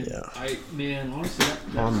 Fucking Yeah. honestly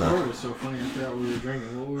that On the- story was so funny. I forgot what we were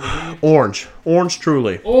drinking. What were we drinking? Orange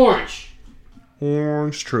truly. Orange.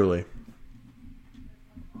 Orange truly.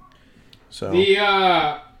 So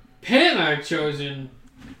The pen I've chosen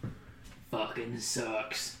fucking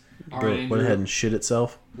sucks. All right, went Andrew, ahead and shit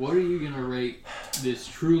itself. what are you gonna rate this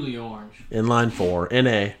truly orange? Inline 4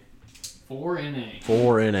 NA. 4 NA.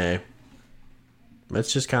 4 NA.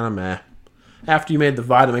 It's just kind of meh. After you made the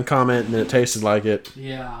vitamin comment and it tasted like it,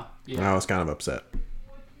 Yeah. I was kind of upset.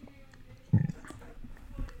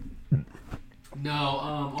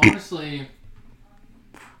 No, honestly,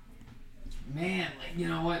 man, like, you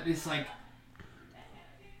know what? It's like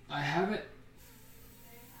I haven't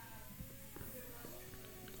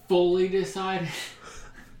fully decided.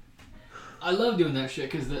 I love doing that shit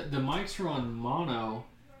because the mics are on mono,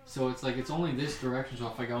 so it's like it's only this direction. So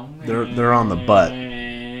if I go, They're on the butt.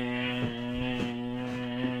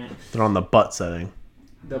 They're on the butt setting.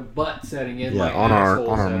 The butt setting is Yeah, like on our asshole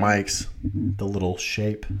on our setting. mics, the little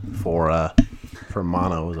shape for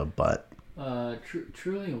mono is a butt.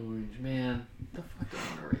 Truly orange, man. What the fuck do I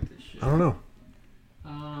want to rate this shit? I don't know.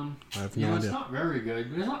 I have no idea. It's not very good,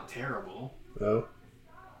 but it's not terrible. No.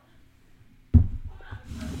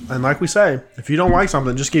 And like we say, if you don't like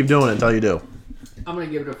something, just keep doing it until you do. I'm gonna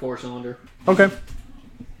give it a 4-cylinder. Okay.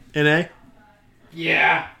 NA?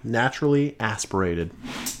 Yeah. Naturally aspirated.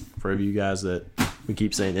 For you guys that we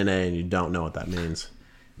keep saying NA and you don't know what that means.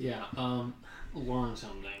 Yeah. Learn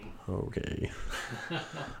something. Okay.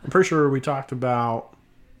 I'm pretty sure we talked about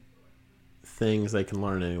things they can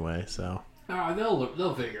learn anyway, so.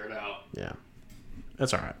 They'll figure it out. Yeah.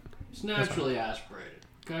 That's alright. It's naturally aspirated.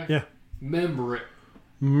 Okay? Yeah. Remember it.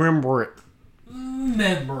 Remember it.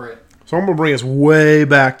 So I'm going to bring us way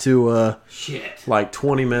back to shit. Like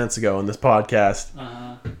 20 minutes ago in this podcast.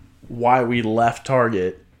 Why we left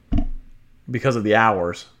Target because of the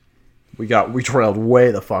hours. We trailed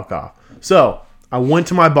way the fuck off. So I went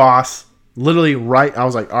to my boss, literally I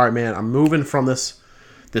was like, all right, man, I'm moving from this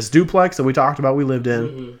duplex that we talked about we lived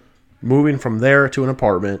in, moving from there to an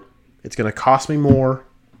apartment. It's going to cost me more.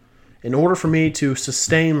 In order for me to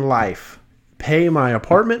sustain life, pay my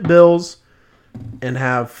apartment bills, and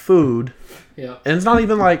have food. Yeah. And it's not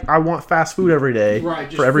even like I want fast food every day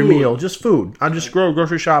for every meal. Just food. I just go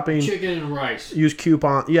grocery shopping. Chicken and rice. Use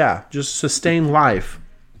coupon. Yeah. Just sustain life.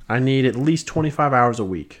 I need at least 25 hours a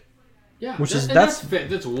week. Yeah.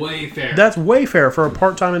 That's way fair. That's way fair for a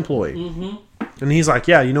part-time employee. Mm-hmm. And he's like,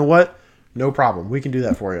 yeah, you know what? No problem. We can do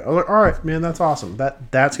that for you. I was like, all right, man, that's awesome.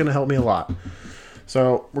 That's going to help me a lot.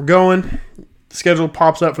 So we're going. The schedule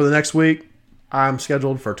pops up for the next week. I'm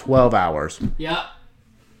scheduled for 12 hours. Yeah.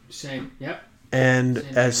 Same. Yep. And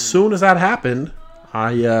as soon as that happened,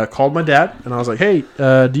 I called my dad and I was like, hey,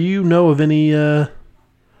 do you know of any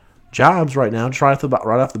jobs right now, just right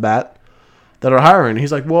off the bat, that are hiring?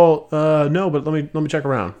 He's like, well, no, but let me check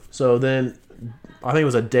around. So then I think it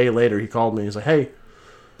was a day later he called me. He's like, hey,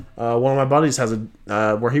 one of my buddies has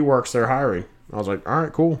where he works, they're hiring. I was like, all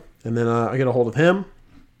right, cool. And then I get a hold of him.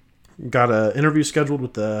 Got an interview scheduled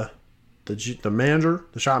with the manager,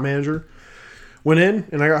 the shop manager. Went in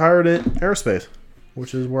and I got hired at Aerospace,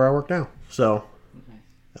 which is where I work now. So,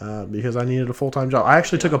 because I needed a full-time job. I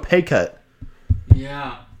actually took a pay cut.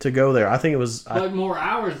 Yeah. To go there. I think it was... But more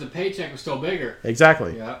hours, the paycheck was still bigger.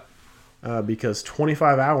 Exactly. Yeah. Because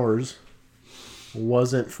 25 hours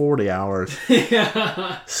wasn't 40 hours.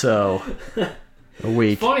 Yeah. So, a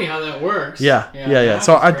week. It's funny how that works. Yeah.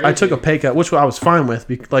 So I took a pay cut, which I was fine with,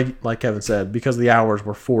 like Kevin said, because the hours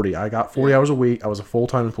were 40. I got 40 hours a week. I was a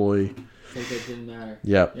full-time employee. It didn't matter.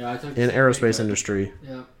 Yep. Yeah, I took in aerospace industry.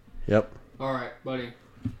 Yep. All right, buddy.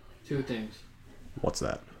 2 things. What's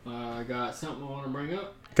that? I got something I want to bring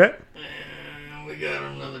up. Okay. And we got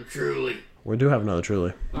another Truly. We do have another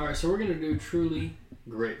Truly. All right, so we're going to do Truly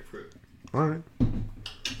Grapefruit. All right.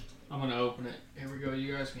 I'm going to open it. Here we go.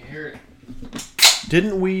 You guys can hear it.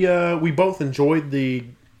 Didn't we both enjoyed the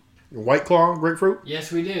White Claw grapefruit?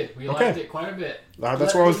 Yes, we did. We liked it quite a bit.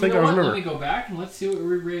 That's what I was thinking. I remember. Let me go back and let's see what we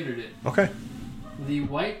rated it. Okay. The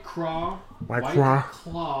White Claw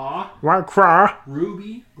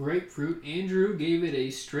Ruby Grapefruit. Andrew gave it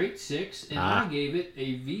a straight 6, and I gave it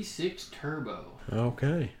a V6 Turbo.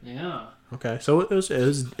 Okay. Yeah. Okay, so it was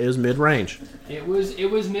mid-range. It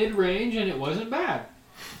was mid-range, and it wasn't bad.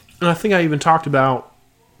 And I think I even talked about,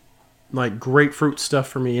 like, grapefruit stuff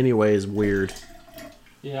for me anyway is weird.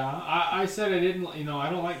 Yeah, I said I didn't,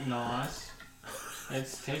 I don't like NOS. It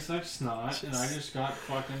tastes like snot, and I just got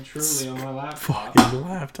fucking Truly on my laptop. Fucking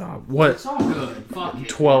laptop. What? It's all good. Fuck it.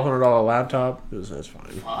 $1,200 laptop? That's fine.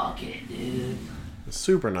 Fuck it, dude. It's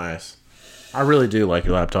super nice. I really do like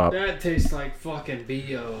your laptop. That tastes like fucking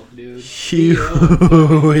BO, dude.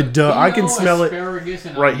 It does. I can smell it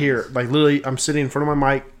right here. Like, literally, I'm sitting in front of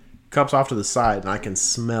my mic, cups off to the side, and I can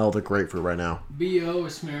smell the grapefruit right now. BO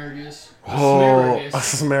asparagus.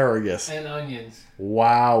 Asparagus. And onions.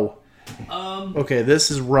 Wow. Okay,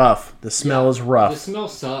 this is rough. The smell is rough. The smell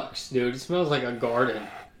sucks, dude. It smells like a garden.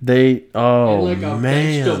 Man. Like a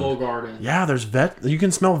vegetable garden. Yeah, you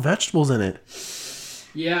can smell vegetables in it.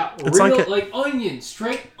 Yeah, it's like onions,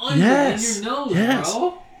 straight onions in your nose,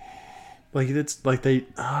 bro. Like it's like they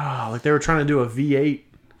were trying to do a V8.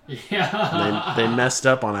 Yeah. They messed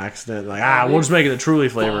up on accident. Like, we'll just make it a Truly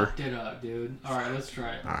flavor. Fucked it up, dude. All right, let's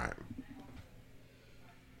try it. All right.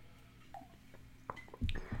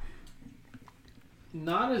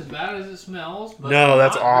 Not as bad as it smells, but no,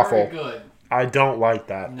 that's not awful. Very good. I don't like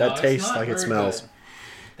that. No, that tastes like it smells.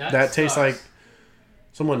 That tastes like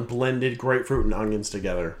someone blended grapefruit and onions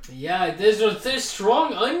together. Yeah, there's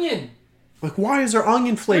strong onion. Like, why is there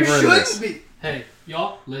onion flavor in this? There should be. Hey,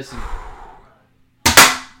 y'all, listen.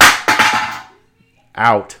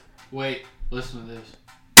 Out. Wait. Listen to this.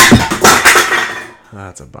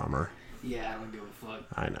 That's a bummer. Yeah, I don't give a fuck.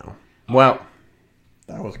 I know. Well,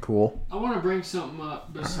 that was cool. I want to bring something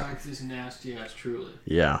up besides this nasty ass Truly.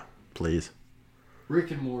 Yeah, please.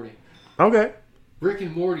 Rick and Morty. Okay. Rick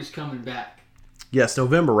and Morty's coming back. Yes,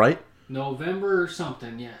 November, right? November or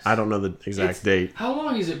something, yes. I don't know the exact date. How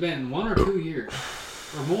long has it been? 1 or 2 years?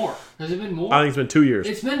 Or more? Has it been more? I think it's been 2 years.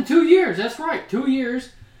 It's been 2 years. That's right. 2 years.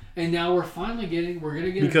 And now we're finally we're going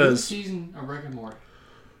to get a new season of Rick and Morty.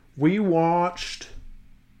 We watched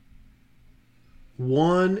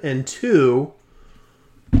 1 and 2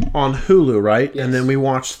 on Hulu, right? Yes. And then we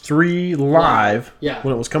watched 3 live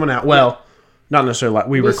when it was coming out. Well, not necessarily live.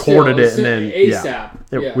 We recorded it and then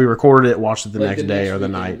ASAP. we recorded it, watched it the next day or the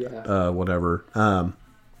weekend, night, whatever. And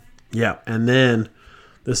then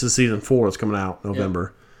this is season 4. It's coming out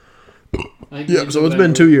November. So it's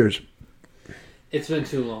been 2 years. It's been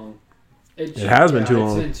too long. It has been too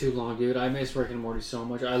long. It's been too long, dude. I miss Rick and Morty so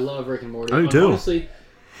much. I love Rick and Morty. I do too. Honestly,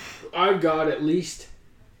 I've got at least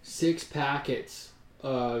 6 packets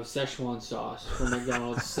of Szechuan sauce from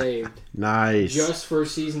McDonald's saved. Nice. Just for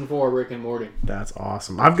season 4 of Rick and Morty. That's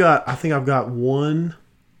awesome. I think I've got one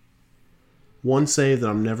save that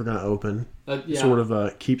I'm never going to open. Sort of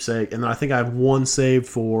a keepsake. And then I think I have one saved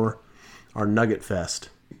for our Nugget Fest.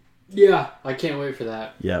 Yeah, I can't wait for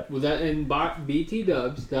that. Yep. With that in BT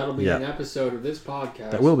Dubs, that'll be an episode of this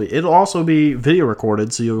podcast. That will be. It'll also be video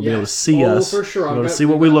recorded, so you'll be able to see us. Oh, for sure. You'll be able to see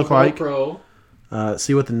what we look like. Pro.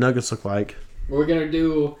 See what the nuggets look like. We're gonna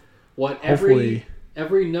do every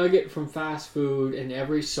nugget from fast food and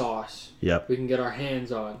every sauce. Yep. We can get our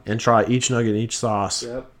hands on. And try each nugget and each sauce.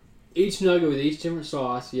 Yep. Each nugget with each different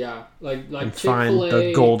sauce. Yeah. Like and Chick-fil-A, find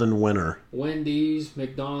the golden winner. Wendy's,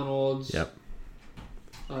 McDonald's. Yep.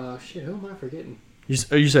 Who am I forgetting? You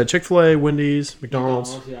said Chick-fil-A, Wendy's,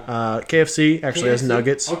 McDonald's. KFC actually has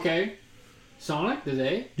nuggets. Okay. Sonic, do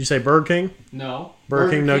they? Did you say Burger King? No.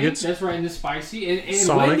 Burger King nuggets? That's right, and the spicy. And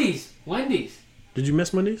Sonic. Wendy's. Did you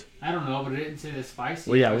miss Wendy's? I don't know, but it didn't say the spicy.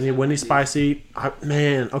 Well, yeah, we need Wendy's spicy.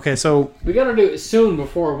 Okay, so... We got to do it soon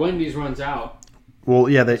before Wendy's runs out. Well,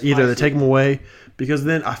 yeah, they take them away, because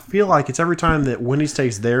then I feel like it's every time that Wendy's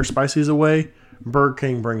takes their spices away, Burger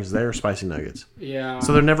King brings their spicy nuggets. Yeah.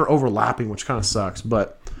 So they're never overlapping, which kind of sucks.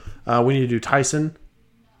 But we need to do Tyson.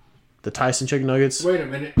 The Tyson chicken nuggets. Wait a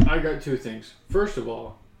minute. I got 2 things. First of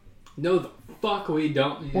all, no the fuck we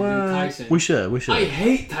don't need to do Tyson. We should. I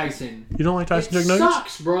hate Tyson. You don't like Tyson chicken nuggets? It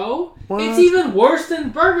sucks, bro. What? It's even worse than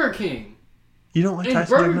Burger King. You don't like and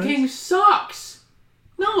Tyson chicken nuggets? Burger King sucks.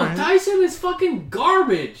 No, right. Tyson is fucking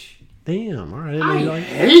garbage. Damn. All right. I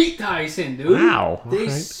hate Tyson, dude. Wow. They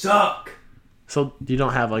suck. So you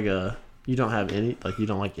don't have you don't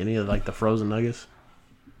like any of like the frozen nuggets?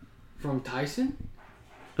 From Tyson?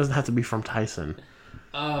 Doesn't have to be from Tyson.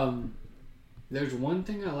 There's one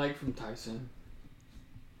thing I like from Tyson.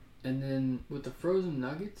 And then with the frozen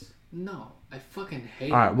nuggets, no. I fucking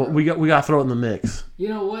hate it. Alright, well we got to throw it in the mix. You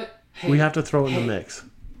know what? Hey, we have to throw it in the mix.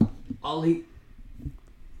 I'll eat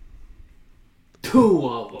 2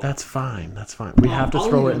 of them. That's fine. We have to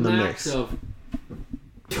throw it in the mix. Of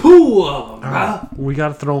 2 of them, right. We got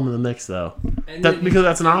to throw them in the mix, though. Because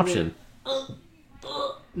that's an option.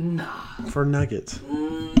 Nah. For nuggets.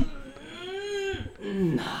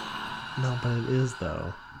 Nah. No, but it is,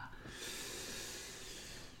 though.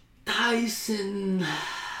 Tyson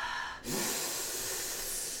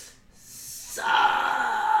sucks.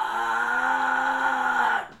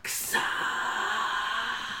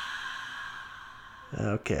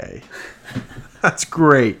 Okay. That's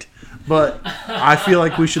great. But I feel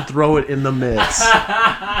like we should throw it in the mix.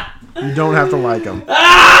 You don't have to like them. Oh,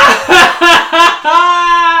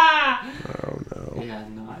 no. Yeah,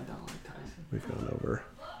 no, I don't like Tyson. We've gone over.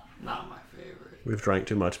 Not my favorite. We've drank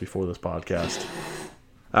too much before this podcast.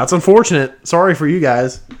 That's unfortunate. Sorry for you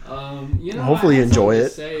guys. Hopefully you enjoy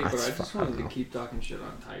it. But I just wanted to keep talking shit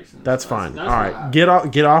on Tyson. That's fine. All right, get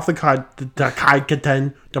off the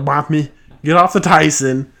Get off the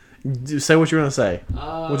Tyson. Say what you're gonna say.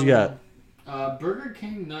 What you got? Burger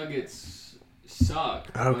King nuggets suck.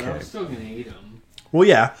 Okay. But I'm still gonna eat them. Well,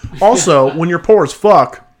 yeah. Also, when you're poor as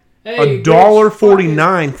fuck,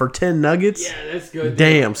 $1.49 for 10 nuggets. Yeah, that's good.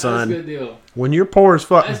 Damn, son. That's a good deal. When you're poor as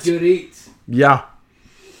fuck, that's good eats. Yeah.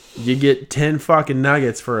 You get 10 fucking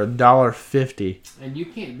nuggets for $1.50. And you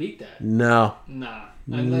can't beat that. No. Nah.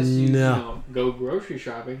 Unless you, go grocery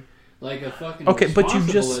shopping. Like a fucking but you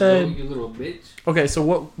just said you little bitch. Okay, so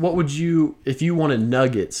what would you if you wanted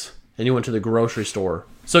nuggets and you went to the grocery store?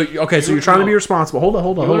 So you're trying to be responsible. Hold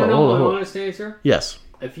on. My honest answer? Yes.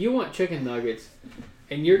 If you want chicken nuggets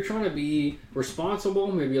and you're trying to be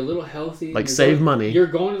responsible, maybe a little healthy, like save money. You're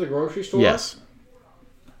going to the grocery store. Yes.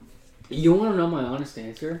 You want to know my honest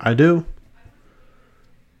answer? I do.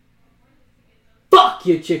 Fuck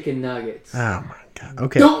your chicken nuggets. Oh my god.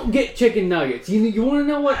 Okay. Don't get chicken nuggets. You want to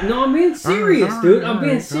know what? No, I'm being serious, dude. I'm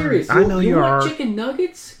being serious. I know you are. Want chicken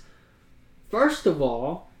nuggets? First of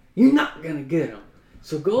all, you're not gonna get them.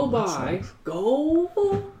 So go buy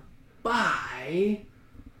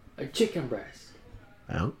a chicken breast.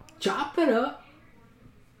 Oh. Chop it up.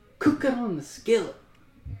 Cook it on the skillet.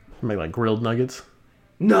 Make like grilled nuggets?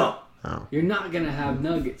 No. Oh. You're not gonna have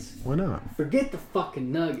nuggets. Why not? Forget the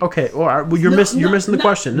fucking nuggets. Okay, well, you're missing the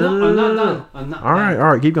question. No, I'm not done. I'm not all done.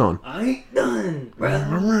 right, keep going. I ain't done, bro. All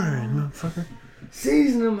right, motherfucker.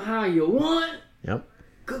 Season them how you want. Yep.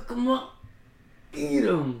 Cook them up. Eat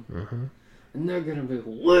them. Mm-hmm. And they're gonna be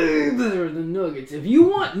way better than nuggets. If you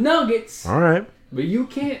want nuggets, all right, but you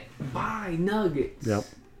can't buy nuggets. Yep.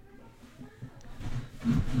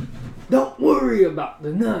 Don't worry about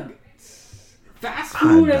the nuggets. Fast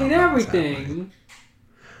food ain't everything.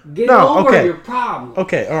 Get over your problem.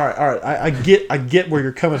 Okay, all right. I get where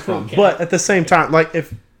you're coming from, but at the same time, like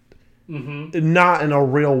if not in a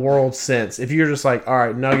real world sense, if you're just like, all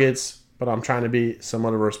right, nuggets, but I'm trying to be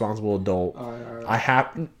somewhat of a responsible adult. All right. I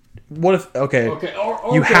have. What if? Okay.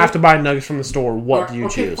 You have to buy nuggets from the store. What do you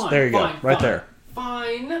choose? Fine, there you go. Right there.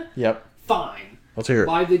 Fine. Yep. Fine. Let's hear it.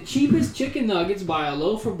 Buy the cheapest chicken nuggets. Buy a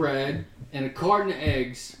loaf of bread and a carton of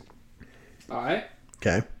eggs. All right.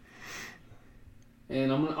 Okay.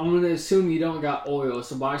 And I'm gonna assume you don't got oil,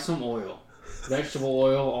 so buy some oil, vegetable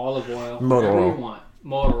oil, olive oil, motor whatever oil. you want.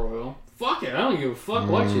 Motor oil. Fuck it. I don't give a fuck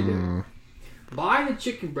what you do. Buy the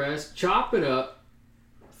chicken breast, chop it up,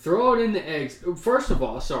 throw it in the eggs. First of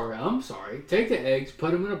all, I'm sorry. Take the eggs,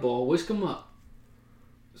 put them in a bowl, whisk them up,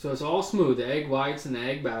 so it's all smooth. The egg whites and the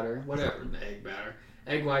egg batter, whatever the egg batter,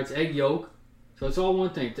 egg whites, egg yolk. So it's all one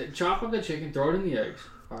thing. Chop up the chicken, throw it in the eggs.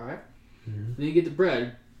 All right. Then you get the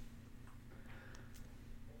bread.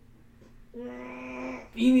 You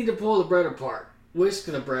need to pull the bread apart. Whisk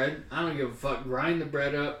the bread. I don't give a fuck. Grind the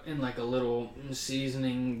bread up in like a little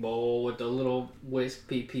seasoning bowl with a little whisk,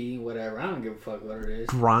 PP, whatever. I don't give a fuck what it is.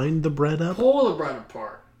 Grind the bread up? Pull the bread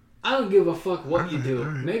apart. I don't give a fuck what you do.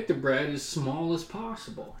 Right. Make the bread as small as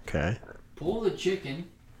possible. Okay. Pull the chicken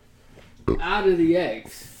out of the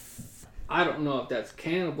eggs. I don't know if that's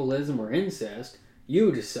cannibalism or incest.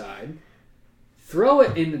 You decide. Throw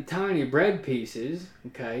it in the tiny bread pieces.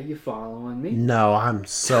 Okay, you following me? No, I'm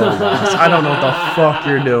so lost. I don't know what the fuck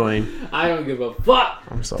you're doing. I don't give a fuck.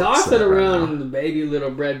 I'm so Toss it around right in the baby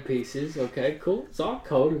little bread pieces. Okay, cool. It's all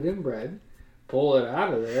coated in bread. Pull it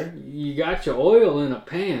out of there. You got your oil in a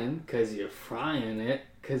pan because you're frying it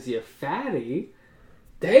because you're fatty.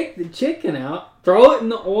 Take the chicken out. Throw it in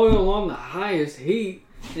the oil on the highest heat.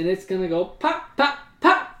 And it's going to go pop, pop,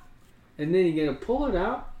 pop. And then you're going to pull it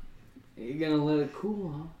out. You're going to let it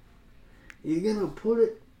cool off. You're going to put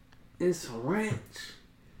it in some ranch.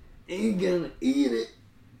 And you're going to eat it.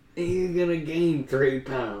 And you're going to gain 3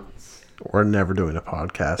 pounds. We're never doing a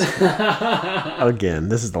podcast. Again,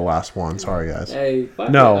 this is the last one. Sorry, guys. Hey,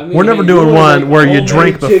 we're never doing one where you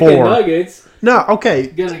drink before. Nuggets. No,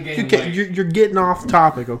 okay. You're getting off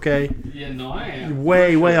topic, okay? Yeah, no, I am.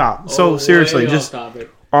 Way off. So seriously, just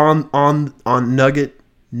topic. on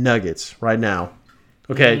nuggets right now.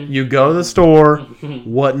 Okay, you go to the store.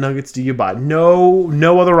 What nuggets do you buy?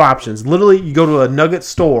 No other options. Literally, you go to a nugget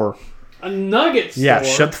store. A nugget store? Yeah,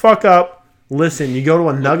 shut the fuck up. Listen, you go to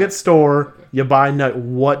a nugget store. You buy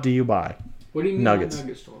what do you buy? What do you mean nuggets? A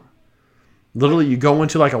nugget store? Literally, you go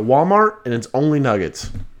into like a Walmart and it's only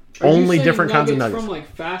nuggets. Only different kinds of nuggets. From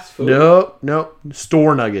like fast food? Nope.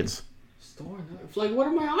 Store nuggets. Store nuggets. Like, what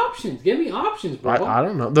are my options? Give me options, bro. I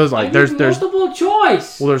don't know. There's multiple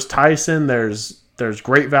choice. Well, there's Tyson. There's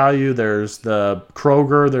Great Value. There's the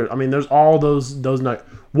Kroger. There's all those nuggets.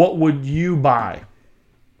 What would you buy?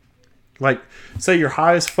 Like, say you're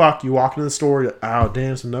high as fuck. You walk into the store. You're, oh,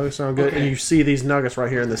 damn, some nuggets sound good. Okay. And you see these nuggets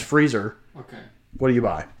right here in this freezer. Okay. What do you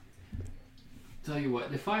buy? Tell you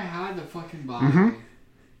what, if I had to fucking buy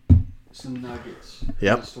some nuggets from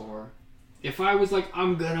the store, if I was like,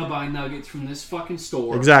 I'm gonna buy nuggets from this fucking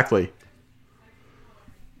store. Exactly.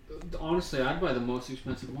 Honestly, I'd buy the most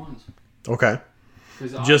expensive ones. Okay.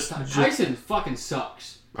 Because Tyson fucking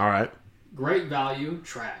sucks. All right. Great Value,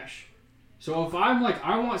 trash. So if I'm like,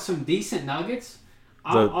 I want some decent nuggets,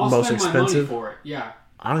 I'll spend my money for it. Yeah.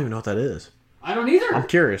 I don't even know what that is. I don't either. I'm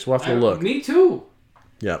curious. We'll have to look. Me too.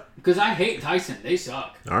 Yep. Because I hate Tyson. They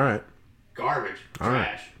suck. All right. Garbage. All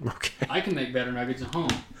trash. Right. Okay. I can make better nuggets at home.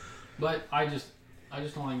 But I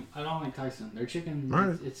don't like Tyson. Their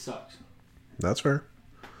chicken, it sucks. That's fair.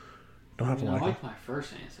 Don't have to like I them. like my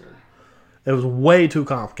first answer. It was way too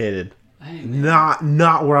complicated. Hey, Not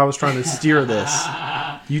where I was trying to steer this.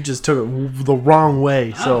 You just took it the wrong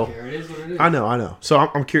way. I So don't care. It is what it is. I know. So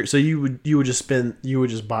I'm curious. So you would just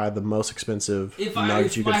buy the most expensive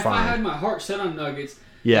nuggets you could If I find. had my heart set on nuggets,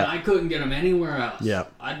 Yeah. and I couldn't get them anywhere else. Yeah.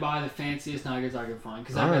 I'd buy the fanciest nuggets I could find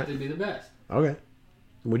because I bet they'd be the best. Okay.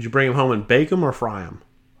 Would you bring them home and bake them or fry them?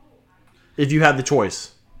 If you had the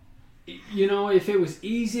choice. You know, if it was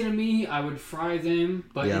easy to me, I would fry them.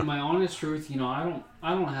 But in my honest truth, you know, I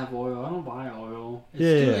don't have oil. I don't buy oil.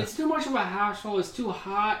 It's too much of a hassle. It's too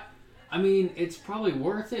hot. I mean, it's probably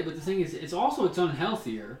worth it. But the thing is, it's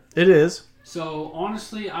unhealthier. It is. So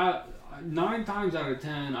honestly, 9 times out of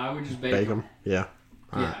 10, I would just Bake them. Yeah.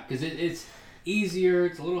 Yeah, because it's easier.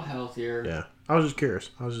 It's a little healthier. Yeah. I was just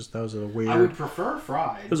curious. That was a weird. I would prefer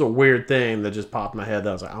fried. It was a weird thing that just popped in my head.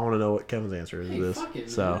 That I was like, I want to know what Kevin's answer is to this. Fuck it,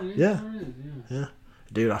 so man. yeah.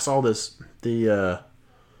 Dude, I saw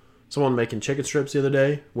someone making chicken strips the other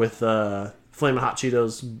day with Flamin' Hot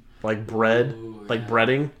Cheetos like bread,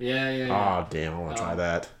 breading. Yeah. Oh damn, I want to try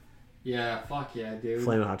that. Yeah, fuck yeah, dude.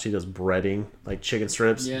 Flamin' Hot Cheetos breading like chicken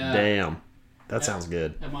strips. Yeah. Damn, that sounds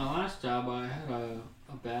good. At my last job, I had a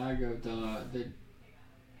bag of the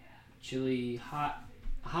chili hot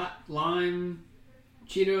lime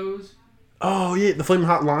Cheetos. Oh yeah, the Flamin'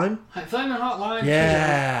 Hot Lime. Flamin' Hot Lime.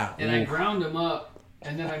 Yeah. Cheetos, and I ground them up,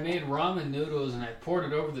 and then I made ramen noodles, and I poured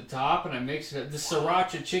it over the top, and I mixed it. The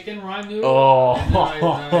sriracha chicken ramen noodle.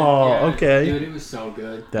 Oh, okay. Dude, it was so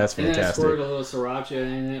good. That's fantastic. And then I squirted a little sriracha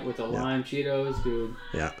in it with the lime Cheetos, dude.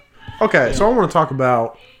 Yeah. Okay, so I want to talk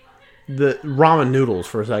about the ramen noodles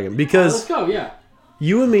for a second because let's go. Yeah.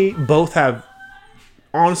 You and me both have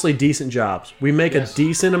honestly decent jobs. We make a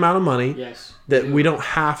decent amount of money. Yes. That we don't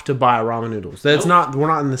have to buy ramen noodles. That's not. We're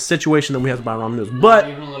not in the situation that we have to buy ramen noodles, but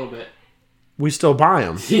even a little bit. We still buy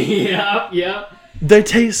them. Yep. They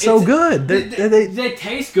taste so good. They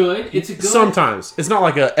taste good. It's a good. Sometimes it's not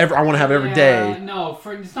like I want to have every day. No,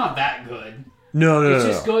 it's not that good. No. It's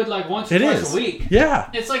just good like once or twice a week. Yeah.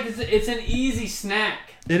 It's like it's an easy snack.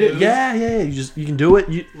 It is. Yeah. You can do it.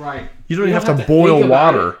 You don't even have to boil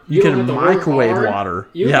water. You can microwave water.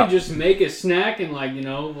 You can just make a snack in like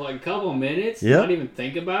a couple of minutes. Yep. Not even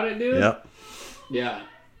think about it, dude. Yep. Yeah.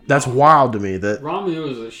 That's wild to me that ramen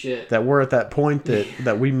noodles are shit. That we're at that point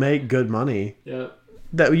that we make good money. Yep.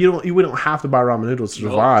 That we don't have to buy ramen noodles to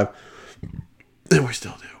survive. And we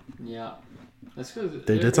still do. Yeah. That's because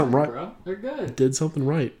they did something right. Bro. They're good. They did something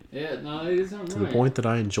right. Yeah, no, they did something right. To the point that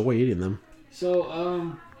I enjoy eating them.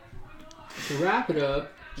 So, to wrap it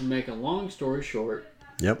up and make a long story short.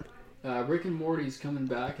 Yep. Rick and Morty's coming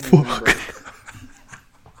back in November.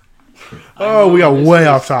 We got way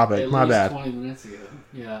off topic. My bad. 20 minutes ago.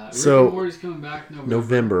 Yeah. Rick and Morty's coming back in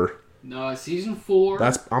November. No, season 4.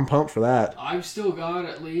 I'm pumped for that. I've still got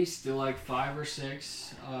at least 5 or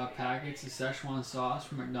 6 packets of Szechuan sauce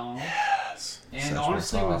from McDonald's. Yes. And Szechuan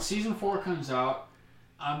honestly, sauce. when season 4 comes out,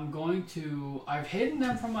 I've hidden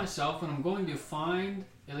them from myself, and I'm going to find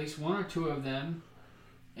at least 1 or 2 of them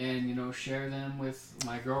and, share them with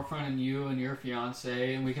my girlfriend and you and your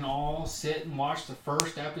fiance, and we can all sit and watch the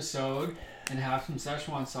first episode and have some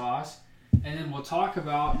Szechuan sauce. And then we'll talk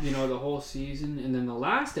about, the whole season. And then the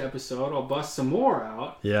last episode, I'll bust some more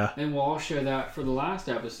out. Yeah. And we'll all share that for the last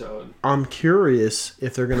episode. I'm curious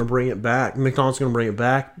if they're going to bring it back. McDonald's going to bring it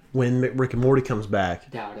back when Rick and Morty comes back.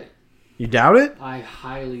 Doubt it. You doubt it? I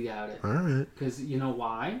highly doubt it. All right. Because you know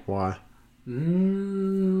why? Why?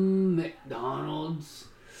 McDonald's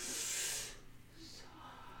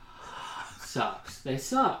sucks. They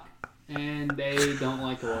suck. And they don't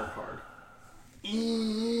like to work hard.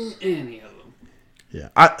 Any of them. Yeah,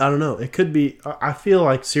 I don't know. It could be. I feel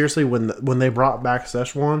like seriously when they brought back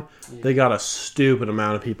Szechuan, they got a stupid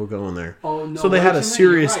amount of people going there. Oh no! So they had a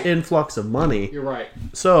serious influx of money. You're right.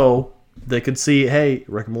 So they could see, hey,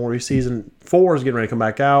 Rick and Morty season 4 is getting ready to come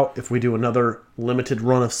back out. If we do another limited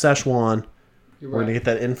run of Szechuan, we're gonna get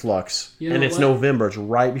that influx. And it's November. It's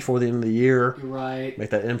right before the end of the year. You're right. Make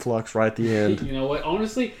that influx right at the end. You know what?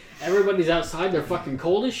 Honestly, everybody's outside. They're fucking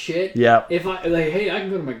cold as shit. Yeah. If I hey, I can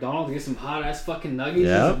go to McDonald's and get some hot ass fucking nuggets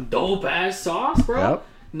and some dope ass sauce, bro. Yep.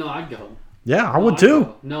 No, I'd go. Yeah, I would too.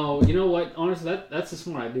 Go. No, you know what? Honestly, that's a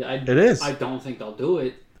smart idea. It is. I don't think they'll do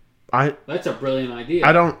it. That's a brilliant idea.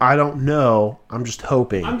 I don't know. I'm just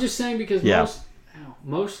hoping. I'm just saying because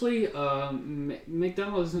mostly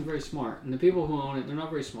McDonald's isn't very smart, and the people who own it, they're not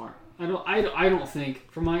very smart. I don't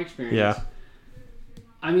think, from my experience. Yeah.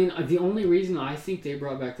 I mean, the only reason I think they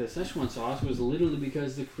brought back the Szechuan sauce was literally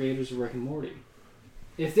because the creators of Rick and Morty.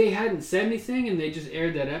 if they hadn't said anything and they just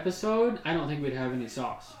aired that episode, I don't think we'd have any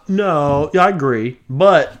sauce. No, yeah, I agree.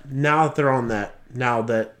 But now that they're on that, now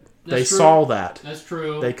that they saw that. That's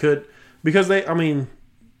true. They could, because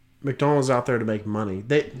McDonald's out there to make money.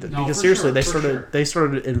 Because seriously, they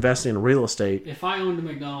started investing in real estate. If I owned a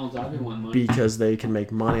McDonald's, I'd be wanting money. Because they can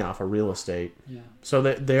make money off of real estate. Yeah. So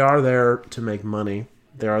they are there to make money.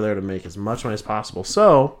 They are there to make as much money as possible.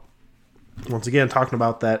 So, once again, talking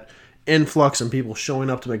about that influx and people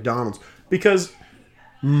showing up to McDonald's. Because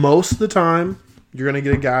most of the time, you're going to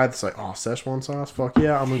get a guy that's like, oh, Szechuan sauce? Fuck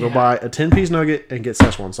yeah. I'm going to go buy a 10-piece nugget and get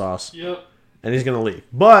Szechuan sauce. Yep. And he's going to leave.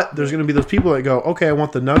 But there's going to be those people that go, okay, I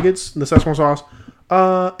want the nuggets, the Szechuan sauce,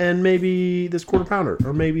 and maybe this quarter pounder,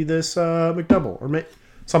 or maybe this McDouble, or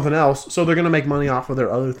something else. So they're going to make money off of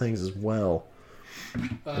their other things as well,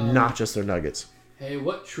 and not just their nuggets. Hey,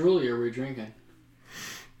 what Truly are we drinking?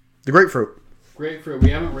 The grapefruit. Grapefruit.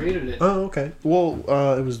 We haven't rated it. Oh, okay. Well,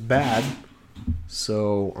 it was bad,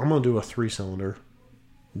 so I'm going to do a 3-cylinder.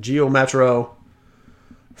 Geo Metro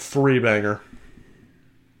 3-banger.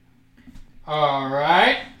 All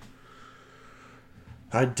right.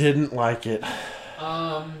 I didn't like it.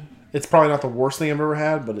 It's probably not the worst thing I've ever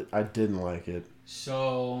had, but I didn't like it.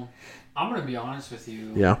 So, I'm going to be honest with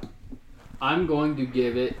you. Yeah. I'm going to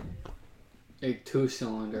give it a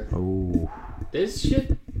 2-cylinder. Oh. This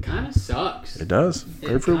shit kind of sucks. It does.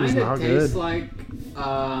 Grapefruit was not good. It tastes like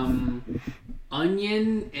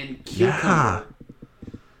onion and cucumber. Yeah.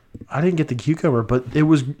 I didn't get the cucumber, but it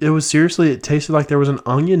was seriously, it tasted like there was an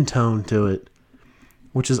onion tone to it,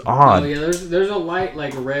 which is odd. Oh yeah, there's a light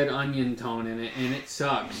like red onion tone in it, and it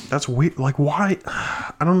sucks. That's weird. Like why?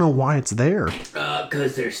 I don't know why it's there.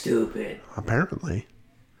 'Cause they're stupid. Apparently,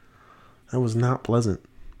 that was not pleasant.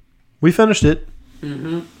 We finished it.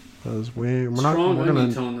 Mm-hmm. Because we're not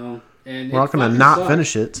gonna not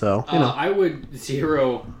finish it. So you know, I would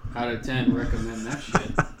 0 out of 10 recommend that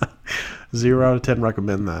shit. 0 out of 10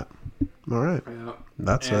 recommend that. All right. Yeah.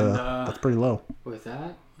 That's pretty low. With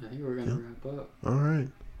that, I think we're gonna wrap up. All right.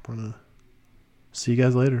 We're gonna see you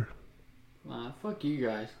guys later. Fuck you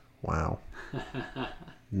guys. Wow.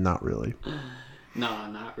 Not really. No,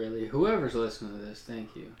 not really. Whoever's listening to this,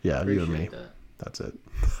 thank you. Yeah, you and me. That. That's it.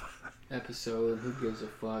 Episode. Who gives a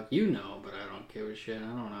fuck? You know, but I don't give a shit. I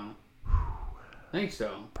don't know. Thanks,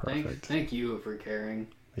 though. Perfect. Thank you for caring.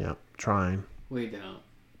 Yeah, trying. We don't.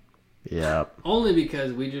 Yeah. Only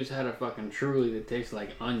because we just had a fucking Truly that tastes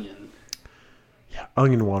like onion. Yeah,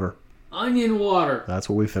 onion water. Onion water. That's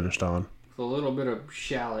what we finished on. With a little bit of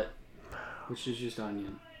shallot, which is just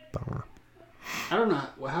onion. Bummer. I don't know.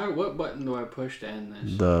 What button do I push to end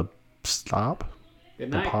this? The stop? Good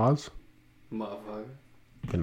night. The pause? Motherfucker.